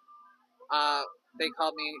Italian, they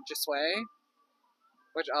called me Josue,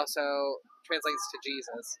 which also translates to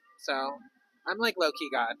Jesus. So I'm like low-key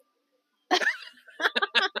God.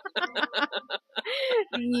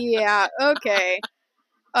 Yeah, okay.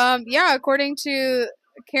 Yeah, according to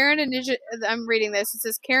Karen, I'm reading this. It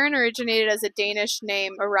says Karen originated as a Danish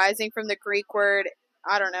name arising from the Greek word,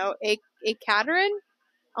 I don't know, a Catherine?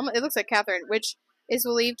 It looks like Catherine, which is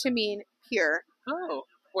believed to mean pure. Oh,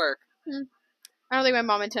 work. I don't think my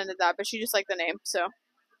mom intended that, but she just liked the name, so.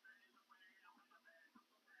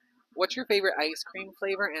 What's your favorite ice cream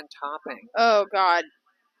flavor and topping? Oh, God.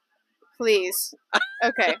 Please.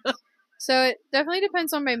 Okay. So it definitely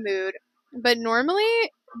depends on my mood, but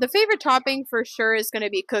normally the favorite topping for sure is going to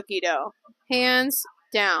be cookie dough. Hands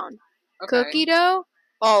down. Okay. Cookie dough,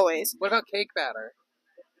 always. What about cake batter?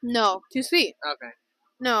 No, too sweet. Okay.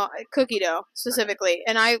 No, cookie dough specifically.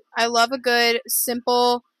 And I love a good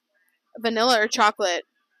simple vanilla or chocolate.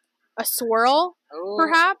 A swirl, Oh,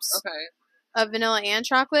 perhaps, okay. of vanilla and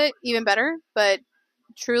chocolate, even better. But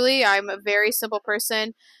truly, I'm a very simple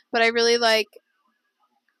person. But I really like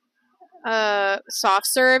soft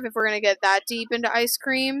serve if we're gonna get that deep into ice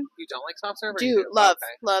cream. You don't like soft serve, or Dude, you do? love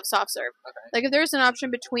soft serve. Okay. Like if there's an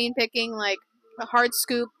option between picking like a hard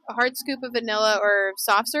scoop of vanilla or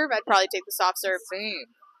soft serve, I'd probably take the soft serve. Same.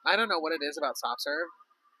 I don't know what it is about soft serve.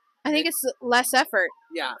 I think it's less effort.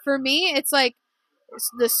 Yeah. For me, it's like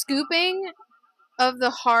the scooping of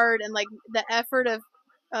the hard and like the effort of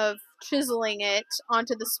chiseling it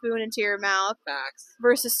onto the spoon into your mouth Facts.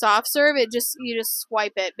 versus soft serve. You just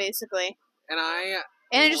swipe it basically, And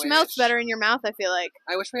and it just melts better in your mouth. I feel like.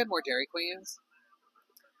 I wish we had more Dairy Queens.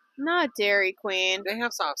 Not Dairy Queen. They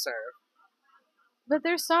have soft serve. But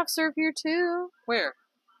there's soft serve here too. Where?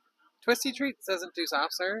 Twisty Treats doesn't do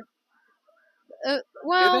soft serve.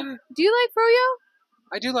 Well, Do do you like froyo?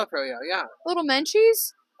 I do love froyo, yeah. Little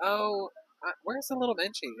Menchie's? Oh, where's the little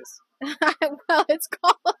Menchie's? Well, it's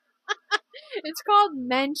called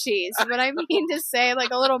Menchie's, but I mean to say like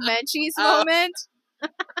a little Menchie's moment.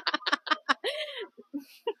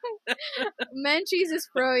 Menchie's is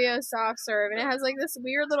froyo soft serve, and it has like this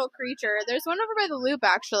weird little creature. There's one over by the Loop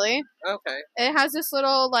actually. Okay. It has this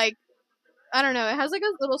little like, I don't know. It has like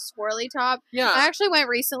a little swirly top. Yeah. I actually went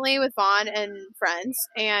recently with Vaughn and friends,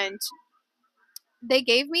 and they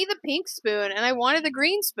gave me the pink spoon, and I wanted the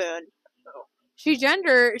green spoon. Oh. She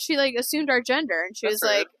like assumed our gender, and she That's was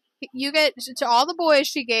like, "You get to all the boys."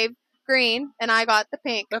 She gave green, and I got the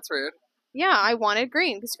pink. That's rude. Yeah, I wanted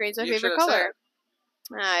green because green's my favorite color.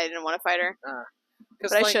 I didn't want to fight her,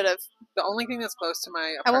 but I should have. The only thing that's close to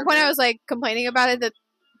my apartment... At one point, I was like complaining about it that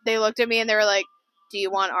they looked at me and they were like, "Do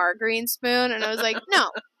you want our green spoon?" And I was like,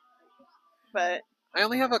 "No." But I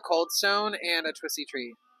only have a Cold Stone and a Twisty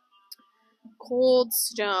Treat. Cold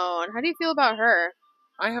Stone. How do you feel about her?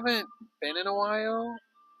 I haven't been in a while.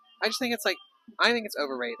 I just think I think it's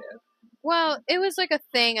overrated. Well, it was like a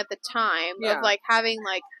thing at the time of like having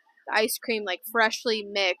like the ice cream like freshly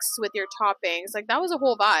mixed with your toppings. Like that was a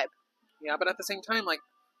whole vibe. Yeah, but at the same time, like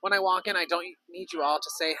when I walk in, I don't need you all to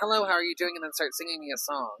say, "Hello, how are you doing?" and then start singing me a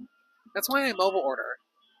song. That's why I mobile order.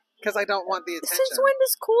 Because I don't want the attention. Since when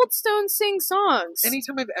does Cold Stone sing songs?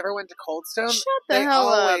 Anytime I've ever went to Cold Stone, they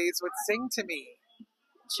always would sing to me.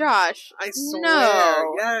 Josh, I swear.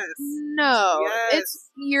 No. Yes. No. Yes.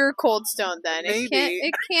 It's your Cold Stone then. Maybe.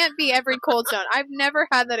 It can't be every Cold Stone. I've never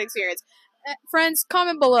had that experience. Friends,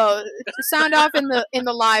 comment below. Sound off in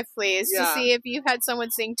the live, please, to see if you've had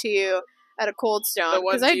someone sing to you at a Cold Stone.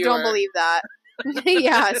 Because I don't believe that.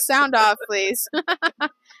 Yeah, sound off, please.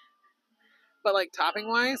 But like topping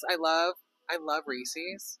wise, I love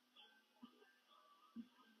Reese's.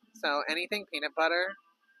 So anything peanut butter,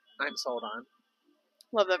 I'm sold on.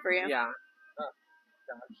 Love that for you. Yeah. Oh,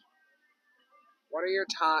 gosh. What are your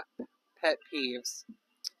top pet peeves?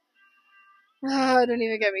 Oh, don't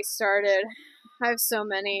even get me started. I have so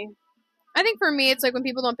many. I think for me, it's like when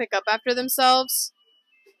people don't pick up after themselves.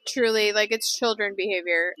 Truly, like it's children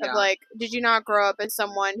behavior of like, did you not grow up as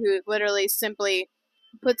someone who literally simply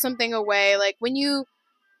put something away? Like when you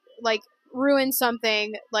like ruin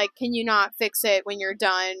something, like can you not fix it when you're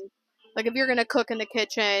done? Like if you're gonna cook in the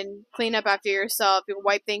kitchen, clean up after yourself, you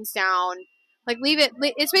wipe things down, like leave it.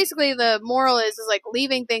 It's basically the moral is like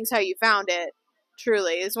leaving things how you found it.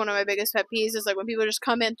 Truly is one of my biggest pet peeves. Is like when people just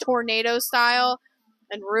come in tornado style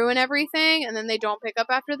and ruin everything, and then they don't pick up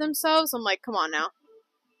after themselves. I'm like, come on now.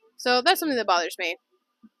 So that's something that bothers me.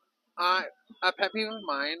 A pet peeve of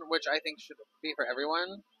mine, which I think should be for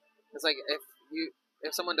everyone, is like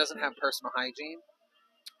if someone doesn't have personal hygiene.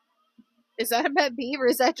 Is that a pet peeve, or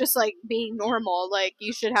is that just like being normal? Like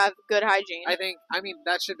you should have good hygiene. I mean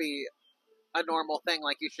that should be a normal thing.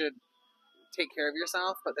 Like you should take care of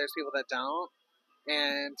yourself, but there's people that don't.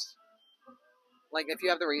 And like if you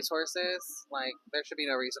have the resources, like there should be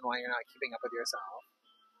no reason why you're not keeping up with yourself.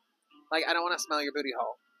 Like I don't want to smell your booty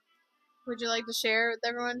hole. Would you like to share with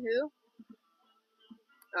everyone who?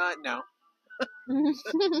 No.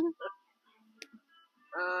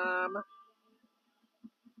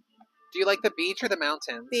 Do you like the beach or the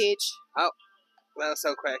mountains? Beach. Oh, that was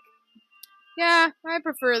so quick. Yeah, I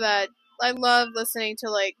prefer that. I love listening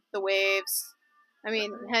to like the waves. I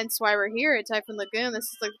mean, hence why we're here at Typhoon Lagoon. This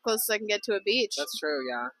is like the closest I can get to a beach. That's true,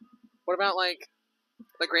 yeah. What about like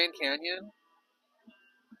the Grand Canyon?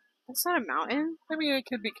 That's not a mountain. I mean, it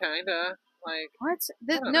could be kinda like what?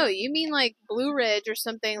 No, you mean like Blue Ridge or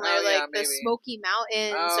something, like the Smoky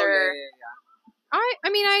Mountains, or yeah. I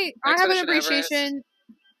have an appreciation.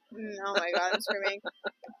 Oh my god, I'm screaming.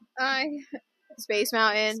 Space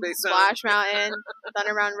Mountain, Splash Mountain,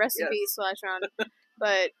 Thunder Mountain, rest in peace, Splash Mountain.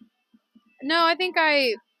 But no, I think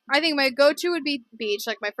my go-to would be beach,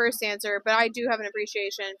 like my first answer. But I do have an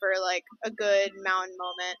appreciation for like a good mountain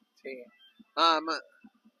moment.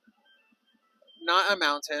 Not a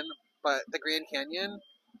mountain, but the Grand Canyon.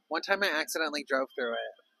 One time I accidentally drove through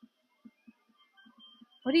it.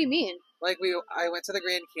 What do you mean? Like I went to the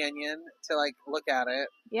Grand Canyon to like look at it.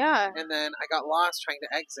 Yeah. And then I got lost trying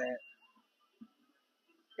to exit.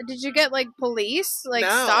 Did you get like police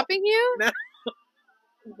stopping you? No.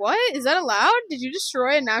 What? Is that allowed? Did you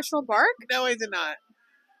destroy a national park? No, I did not.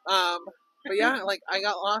 But yeah, like I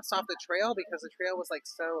got lost off the trail because the trail was like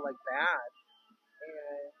so like bad.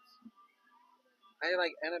 And I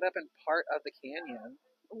like ended up in part of the canyon.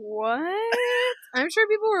 What? I'm sure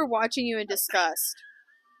people were watching you in disgust.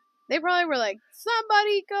 They probably were like,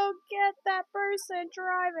 somebody go get that person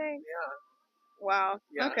driving. Yeah. Wow.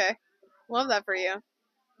 Yeah. Okay. Love that for you.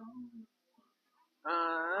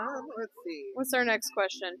 Let's see. What's our next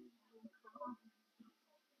question?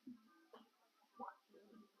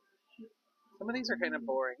 Some of these are kind of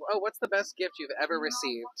boring. Oh, what's the best gift you've ever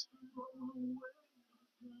received?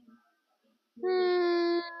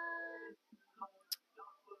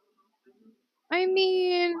 I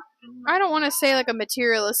mean, I don't want to say like a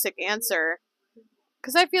materialistic answer.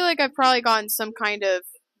 Because I feel like I've probably gotten some kind of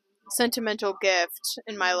sentimental gift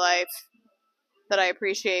in my life that I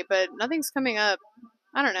appreciate, but nothing's coming up.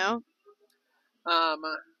 I don't know. I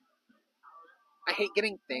hate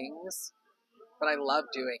getting things, but I love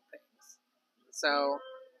doing things. So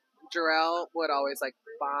Jarrell would always like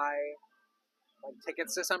buy like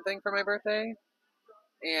tickets to something for my birthday,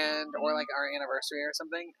 and or like our anniversary or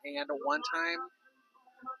something. And one time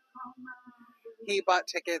he bought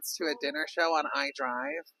tickets to a dinner show on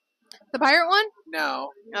iDrive. The pirate one? No,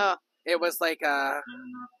 Oh, it was like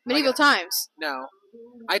Medieval Times. No,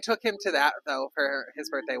 I took him to that though for his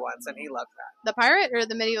birthday once, and he loved that. The pirate or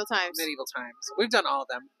the Medieval Times? Medieval Times. We've done all of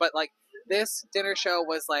them, but like this dinner show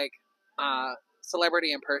was like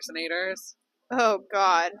celebrity impersonators. Oh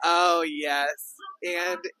God. Oh yes,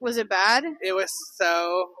 and Was it bad? it was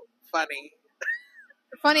so funny.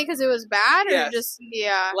 Funny because it was bad, or Yes. just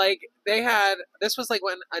yeah. Like they had this was like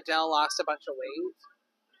when Adele lost a bunch of weight.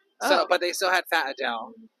 So, Oh. but they still had Fat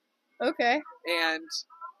Adele, Okay. and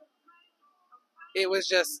it was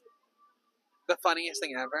just the funniest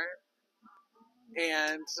thing ever.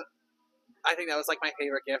 And I think that was like my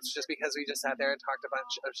favorite gift, just because we just sat there and talked a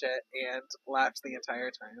bunch of shit and laughed the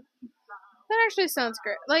entire time. That actually sounds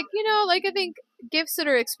great. Like, you know, like I think gifts that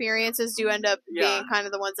are experiences do end up being kind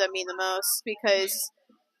of the ones that mean the most, because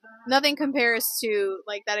nothing compares to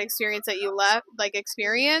like that experience that you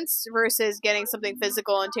experienced versus getting something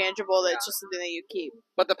physical and tangible that's just something that you keep.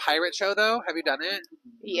 But the pirate show, though, have you done it?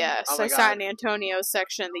 Yes, Oh my I God. sat in Antonio's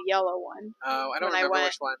section, the yellow one. Oh, I don't remember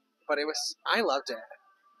which one, but I loved it.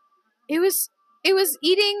 It was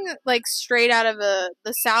eating like straight out of the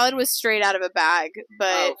salad was straight out of a bag, but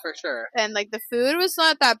Oh, for sure. and like the food was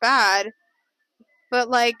not that bad, but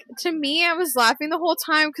like to me I was laughing the whole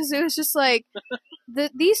time because it was just like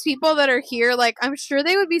these people that are here, like I'm sure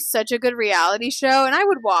they would be such a good reality show, and I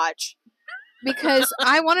would watch because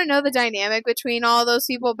I want to know the dynamic between all those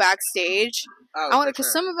people backstage. Oh, I want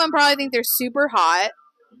because some of them probably think they're super hot,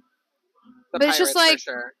 but it's just like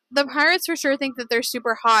the pirates for sure think that they're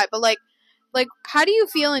super hot, but like how do you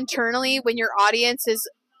feel internally when your audience is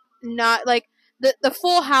not like the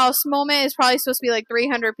full house moment is probably supposed to be like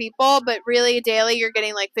 300 people, but really daily you're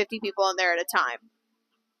getting like 50 people in there at a time.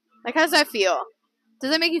 Like, how does that feel? Does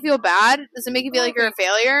that make you feel bad? Does it make you feel like you're a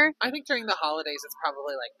failure? I think during the holidays it's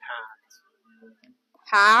probably like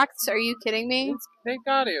packed. Packed? Are you kidding me? They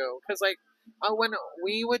got to, because like when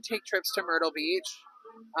we would take trips to Myrtle Beach,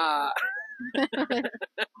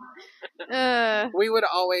 we would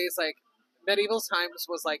always like Medieval Times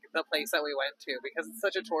was like the place that we went to because it's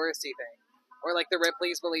such a touristy thing. Or like the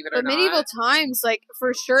Ripley's, believe it or not. But Medieval Times, like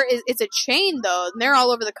for sure, it's a chain though, and they're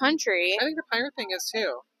all over the country. I think the pirate thing is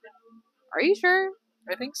too. Are you sure?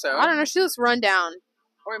 I think so. I don't know. She looks run down.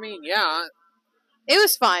 Or I mean, yeah. It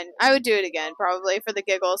was fun. I would do it again, probably, for the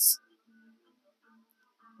giggles.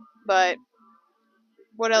 But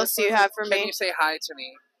what else do you have for me? Can you say hi to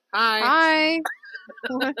me? Hi. Hi.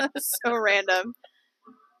 That's so random.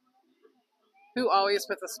 Who always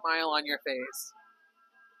puts a smile on your face?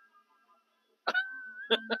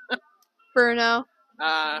 Bruno.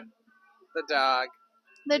 The dog.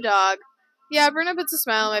 The dog. Yeah, Bruno puts a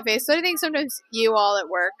smile on my face. So I think sometimes you all at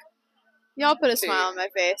work, y'all put a smile on my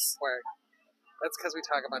face. Work. That's because we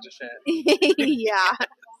talk a bunch of shit. Yeah.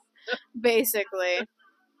 Basically.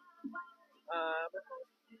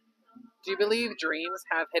 Do you believe dreams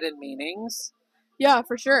have hidden meanings? Yeah,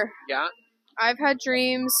 for sure. Yeah? I've had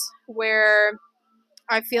dreams where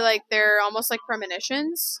I feel like they're almost like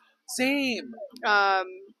premonitions. Same.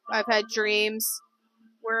 I've had dreams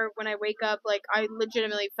where when I wake up, like I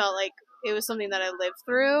legitimately felt like it was something that I lived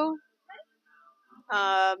through.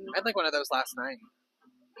 I had like one of those last night.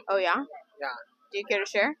 Oh yeah? Yeah. Do you care to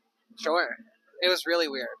share? Sure. It was really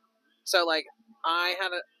weird. So like I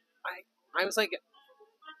was like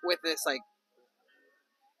with this like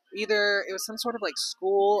either it was some sort of like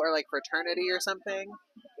school or like fraternity or something,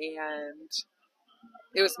 and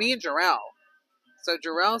it was me and Jarrell. So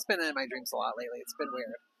Jarrell's been in my dreams a lot lately. It's been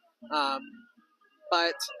weird.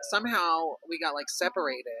 But somehow we got like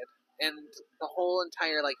separated, and the whole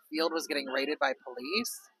entire like field was getting raided by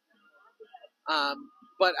police.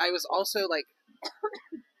 But I was also like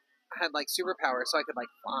had like superpowers, so I could like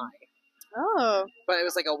fly. Oh. But it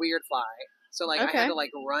was like a weird fly, so like I had Okay. to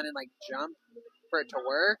like run and like jump for it to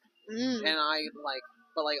work, Mm. and I like,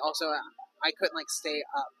 but like also I couldn't like stay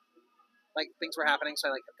up. Like things were happening, so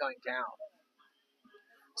I like kept going down.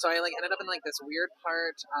 So I like ended up in like this weird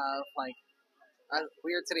part of like a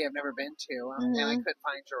weird city I've never been to, and I couldn't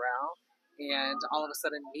find Jarrell. And all of a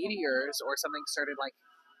sudden, meteors or something started like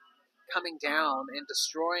coming down and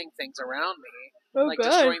destroying things around me, Oh, like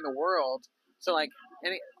good. destroying the world. So like,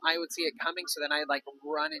 I would see it coming, so then I'd like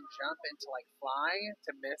run and jump into like fly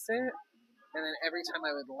to miss it. And then every time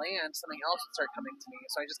I would land, something else would start coming to me.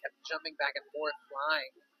 So I just kept jumping back and forth,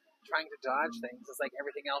 flying, trying to dodge things. It's like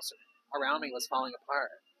everything else around me was falling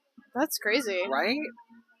apart. That's crazy. Right?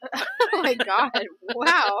 Oh my god.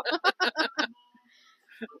 Wow.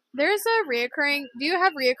 There's a reoccurring... Do you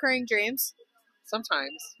have reoccurring dreams?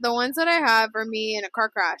 Sometimes. The ones that I have are me in a car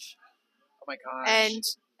crash. Oh my gosh.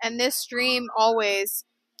 And this dream always...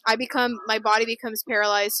 my body becomes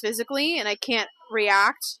paralyzed physically, and I can't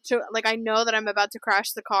react to... Like, I know that I'm about to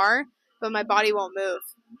crash the car, but my body won't move.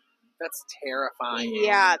 That's terrifying.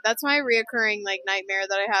 Yeah, that's my reoccurring, like, nightmare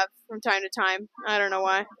that I have from time to time. I don't know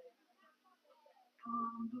why.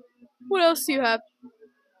 What else do you have?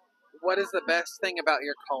 What is the best thing about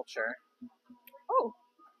your culture? Oh,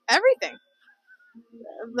 everything.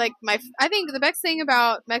 Like, I think the best thing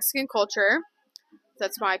about Mexican culture,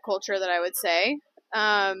 that's my culture that I would say,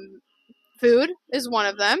 food is one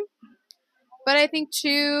of them. But I think,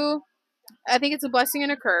 too, it's a blessing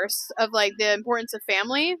and a curse of, like, the importance of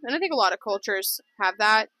family. And I think a lot of cultures have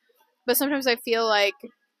that. But sometimes I feel like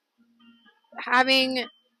having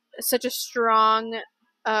such a strong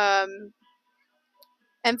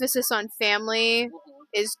emphasis on family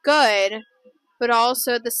is good, but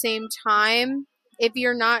also at the same time, if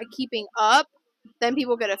you're not keeping up, then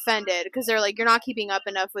people get offended because they're like, you're not keeping up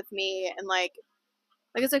enough with me, and like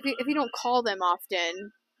it's like if you don't call them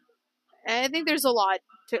often. And I think there's a lot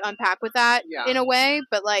to unpack with that in a way,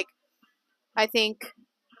 but like I think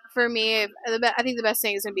for me, I think the best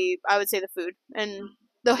thing is gonna be, I would say, the food and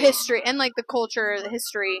the history and like the culture, the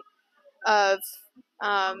history of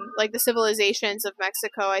like the civilizations of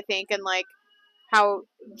Mexico, I think, and like how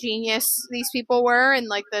genius these people were, and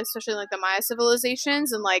like especially like the Maya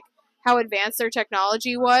civilizations, and like how advanced their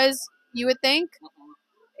technology was, you would think,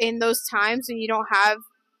 in those times when you don't have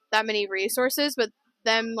that many resources, but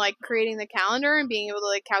them like creating the calendar and being able to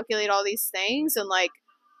like calculate all these things. And like,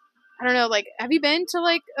 I don't know, like, have you been to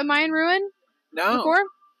like a Mayan ruin before?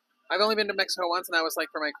 I've only been to Mexico once, and that was like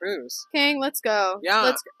for my cruise. King, let's go.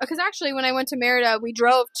 Yeah. Because actually when I went to Merida, we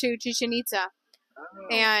drove to Chichen Itza.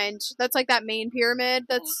 And that's like that main pyramid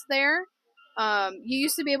that's there. You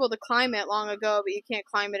used to be able to climb it long ago, but you can't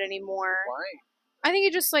climb it anymore. Why? I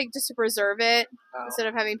think just to preserve it instead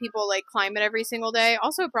of having people like climb it every single day.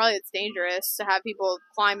 Also, probably it's dangerous to have people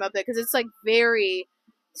climb up it because it's like very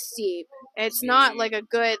steep. It's not like a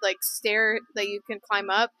good like stair that you can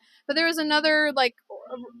climb up. But there was another like,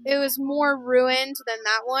 it was more ruined than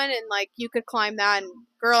that one, and like you could climb that. And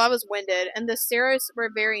girl, I was winded, and the stairs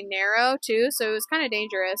were very narrow too, so it was kind of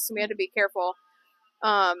dangerous. We had to be careful.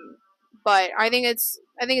 But I think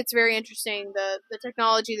it's very interesting the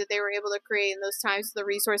technology that they were able to create in those times, the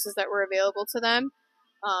resources that were available to them.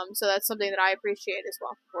 So that's something that I appreciate as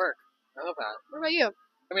well. Work. I love that. What about you?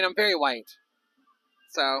 I mean, I'm very white,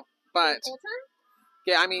 so but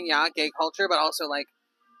yeah, I mean, yeah, gay culture, but also like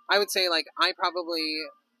I would say like I probably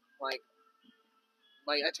like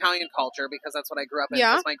Italian culture because that's what I grew up in.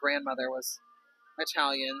 Yeah. Because my grandmother was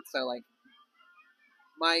Italian, so like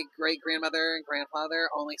my great-grandmother and grandfather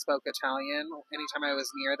only spoke Italian anytime I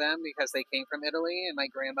was near them because they came from Italy, and my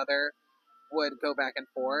grandmother would go back and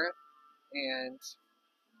forth. And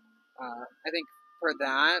I think for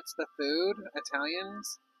that, the food,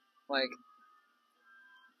 Italians, like,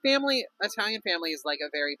 Italian family is like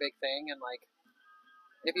a very big thing, and like,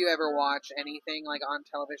 if you ever watch anything like on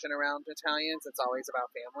television around Italians, it's always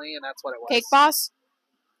about family, and that's what it was. Cake Boss?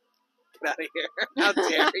 Get out of here. How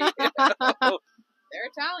dare you? They're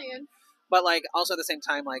Italian. But like also at the same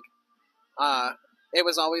time, like it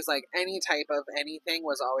was always like any type of anything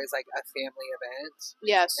was always like a family event.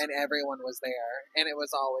 Yes. And everyone was there. And it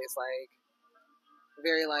was always like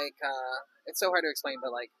very like it's so hard to explain,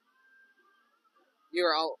 but like you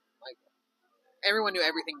were all like everyone knew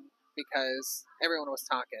everything because everyone was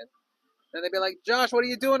talking. And they'd be like, Josh, what are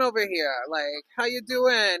you doing over here? Like, how you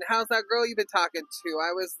doing? How's that girl you've been talking to?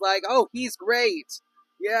 I was like, oh, he's great.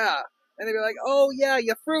 Yeah. And they'd be like, oh, yeah,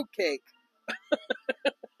 your fruitcake.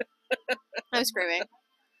 I'm screaming.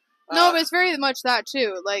 No, but it's very much that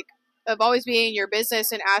too. Like, of always being in your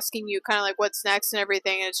business and asking you kind of like what's next and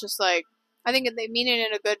everything. And it's just like, I think they mean it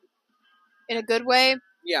in a good way.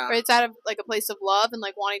 Yeah. Or it's out of like a place of love and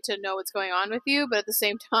like wanting to know what's going on with you, but at the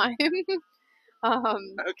same time,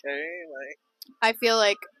 Okay, like. I feel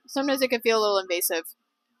like sometimes it can feel a little invasive.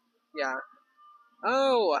 Yeah.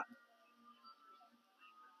 Oh,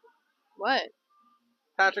 What?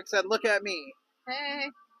 Patrick said, "Look at me."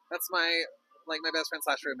 Hey. That's my best friend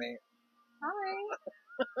 / roommate. Hi.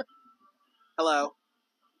 Hello.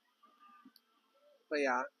 But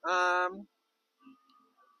yeah.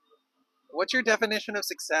 What's your definition of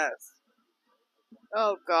success?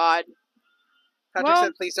 Oh God. Patrick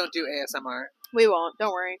said, "Please don't do ASMR." We won't.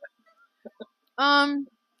 Don't worry.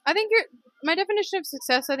 I think my definition of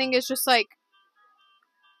success, I think, is just like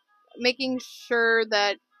making sure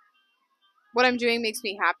that what I'm doing makes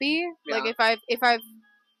me happy. Yeah. Like if I've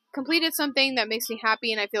completed something that makes me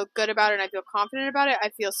happy and I feel good about it and I feel confident about it, I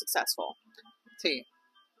feel successful. T.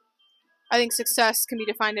 I think success can be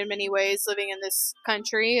defined in many ways. Living in this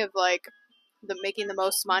country of like making the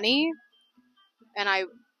most money, and I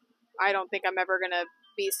don't think I'm ever gonna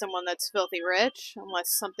be someone that's filthy rich unless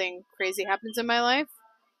something crazy happens in my life.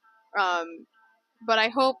 But I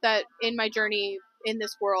hope that in my journey in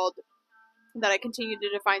this world, that I continue to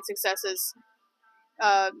define success as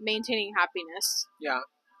maintaining happiness. Yeah.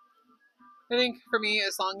 I think for me,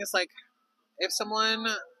 as long as like, if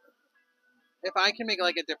I can make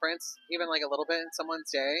like a difference, even like a little bit in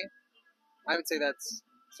someone's day, I would say that's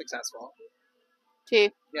successful.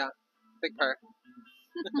 T. Yeah. Big purr.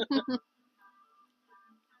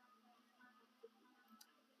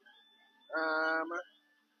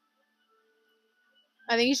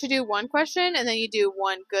 I think you should do one question and then you do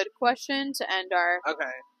one good question to end our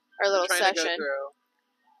little session. To go through.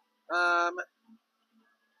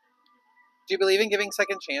 Do you believe in giving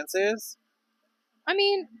second chances? I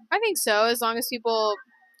mean, I think so, as long as people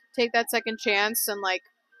take that second chance and like,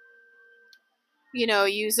 you know,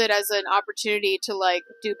 use it as an opportunity to like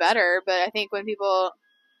do better. But I think when people,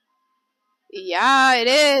 yeah, it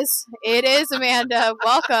is, Amanda.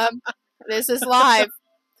 Welcome. This is live.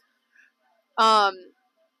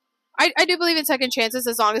 I do believe in second chances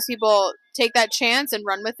as long as people take that chance and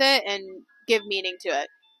run with it and give meaning to it.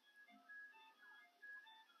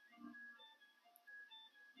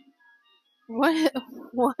 What?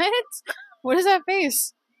 What? What is that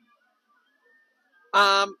face?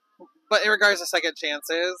 But in regards to second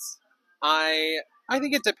chances, I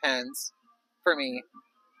think it depends for me.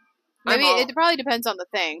 Maybe it probably depends on the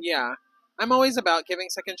thing. Yeah. I'm always about giving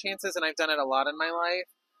second chances, and I've done it a lot in my life.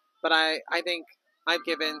 But I think I've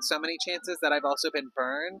given so many chances that I've also been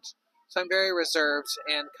burned. So I'm very reserved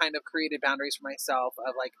and kind of created boundaries for myself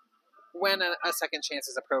of like when a second chance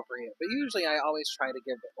is appropriate. But usually I always try to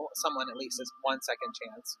give someone at least one second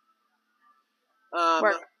chance.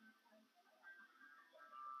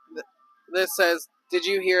 This says, did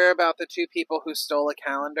you hear about the 2 people who stole a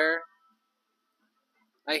calendar?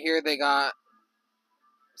 I hear they got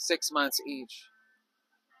 6 months each.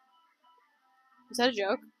 Is that a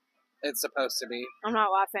joke? It's supposed to be. I'm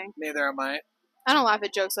not laughing. Neither am I. I don't laugh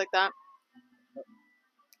at jokes like that.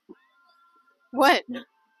 What?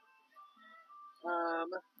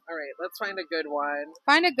 Alright, let's find a good one.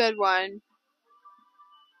 Find a good one.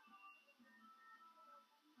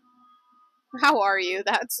 How are you?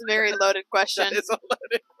 That's a very loaded question. That is a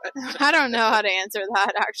loaded question. I don't know how to answer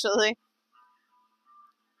that, actually.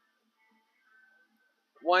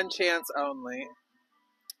 One chance only.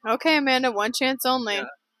 Okay, Amanda, one chance only. Yeah.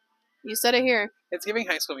 You said it here. It's giving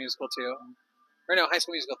High School Musical 2. Or no, High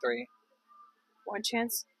School Musical 3. One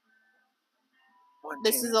chance?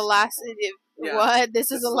 This is the last... Yeah. What?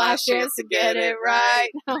 This is the last chance to get it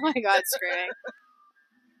right. Oh my god, screaming.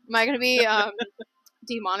 Am I going to be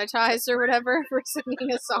demonetized or whatever for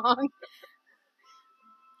singing a song?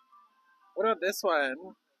 What about this one?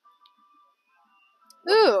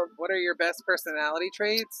 Ooh. What are your best personality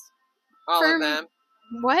traits? All of them.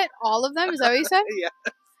 What? All of them? Is that what you said? Yeah.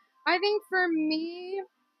 I think for me,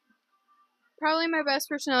 probably my best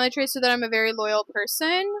personality traits are that I'm a very loyal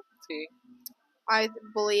person. See? I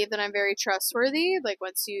believe that I'm very trustworthy, like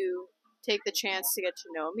once you take the chance to get to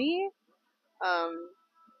know me.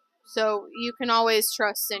 So you can always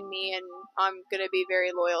trust in me, and I'm going to be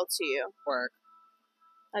very loyal to you. Work.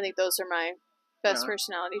 I think those are my best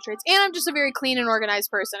personality traits. And I'm just a very clean and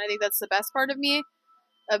organized person. I think that's the best part of me,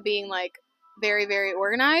 of being like very, very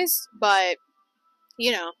organized. But,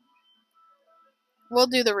 you know, we'll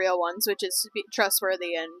do the real ones, which is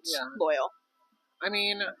trustworthy and loyal. I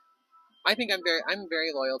mean, I think I'm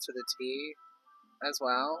very loyal to the T as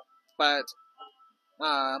well, but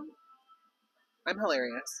I'm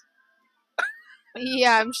hilarious.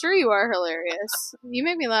 Yeah, I'm sure you are hilarious. You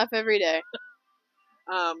make me laugh every day.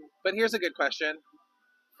 But here's a good question: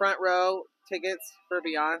 front row tickets for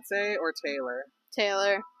Beyonce or Taylor?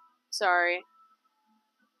 Taylor, sorry.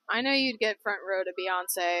 I know you'd get front row to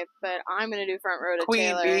Beyonce, but I'm gonna do front row to Queen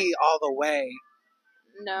Taylor. Bee all the way.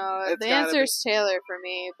 No, It's the gotta answer be. is Taylor for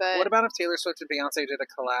me, but What about if Taylor Swift and Beyonce did a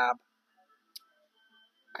collab?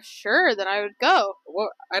 sure, then I would go. Well,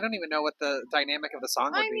 I don't even know what the dynamic of the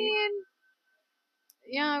song would I be. mean,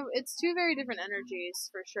 yeah, it's two very different energies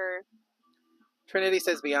for sure. Trinity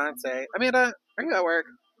says Beyonce. Amanda, are you at work?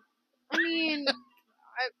 I mean,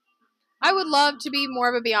 I would love to be more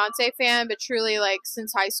of a Beyonce fan, but truly, like,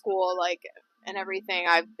 since high school, like, and everything,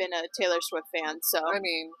 I've been a Taylor Swift fan, so. I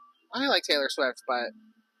mean, I like Taylor Swift, but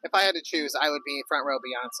if I had to choose, I would be front row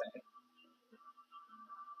Beyonce.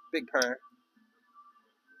 Big purr.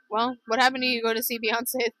 Well, what happened to you go to see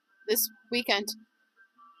Beyonce this weekend?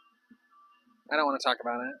 I don't want to talk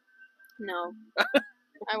about it. No.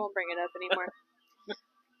 I won't bring it up anymore.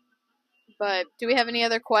 But do we have any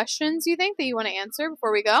other questions you think that you want to answer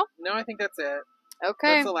before we go? No, I think that's it.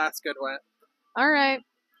 Okay. That's the last good one. All right.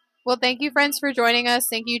 Well, thank you, friends, for joining us.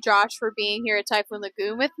 Thank you, Josh, for being here at Typhoon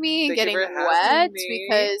Lagoon with me and getting wet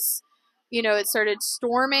because, you know, it started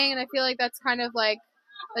storming, and I feel like that's kind of like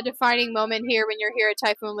a defining moment here when you're here at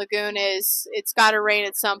Typhoon Lagoon is it's got to rain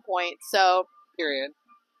at some point. So, period.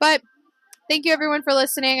 But thank you, everyone, for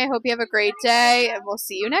listening. I hope you have a great day, and we'll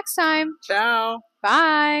see you next time. Ciao.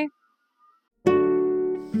 Bye.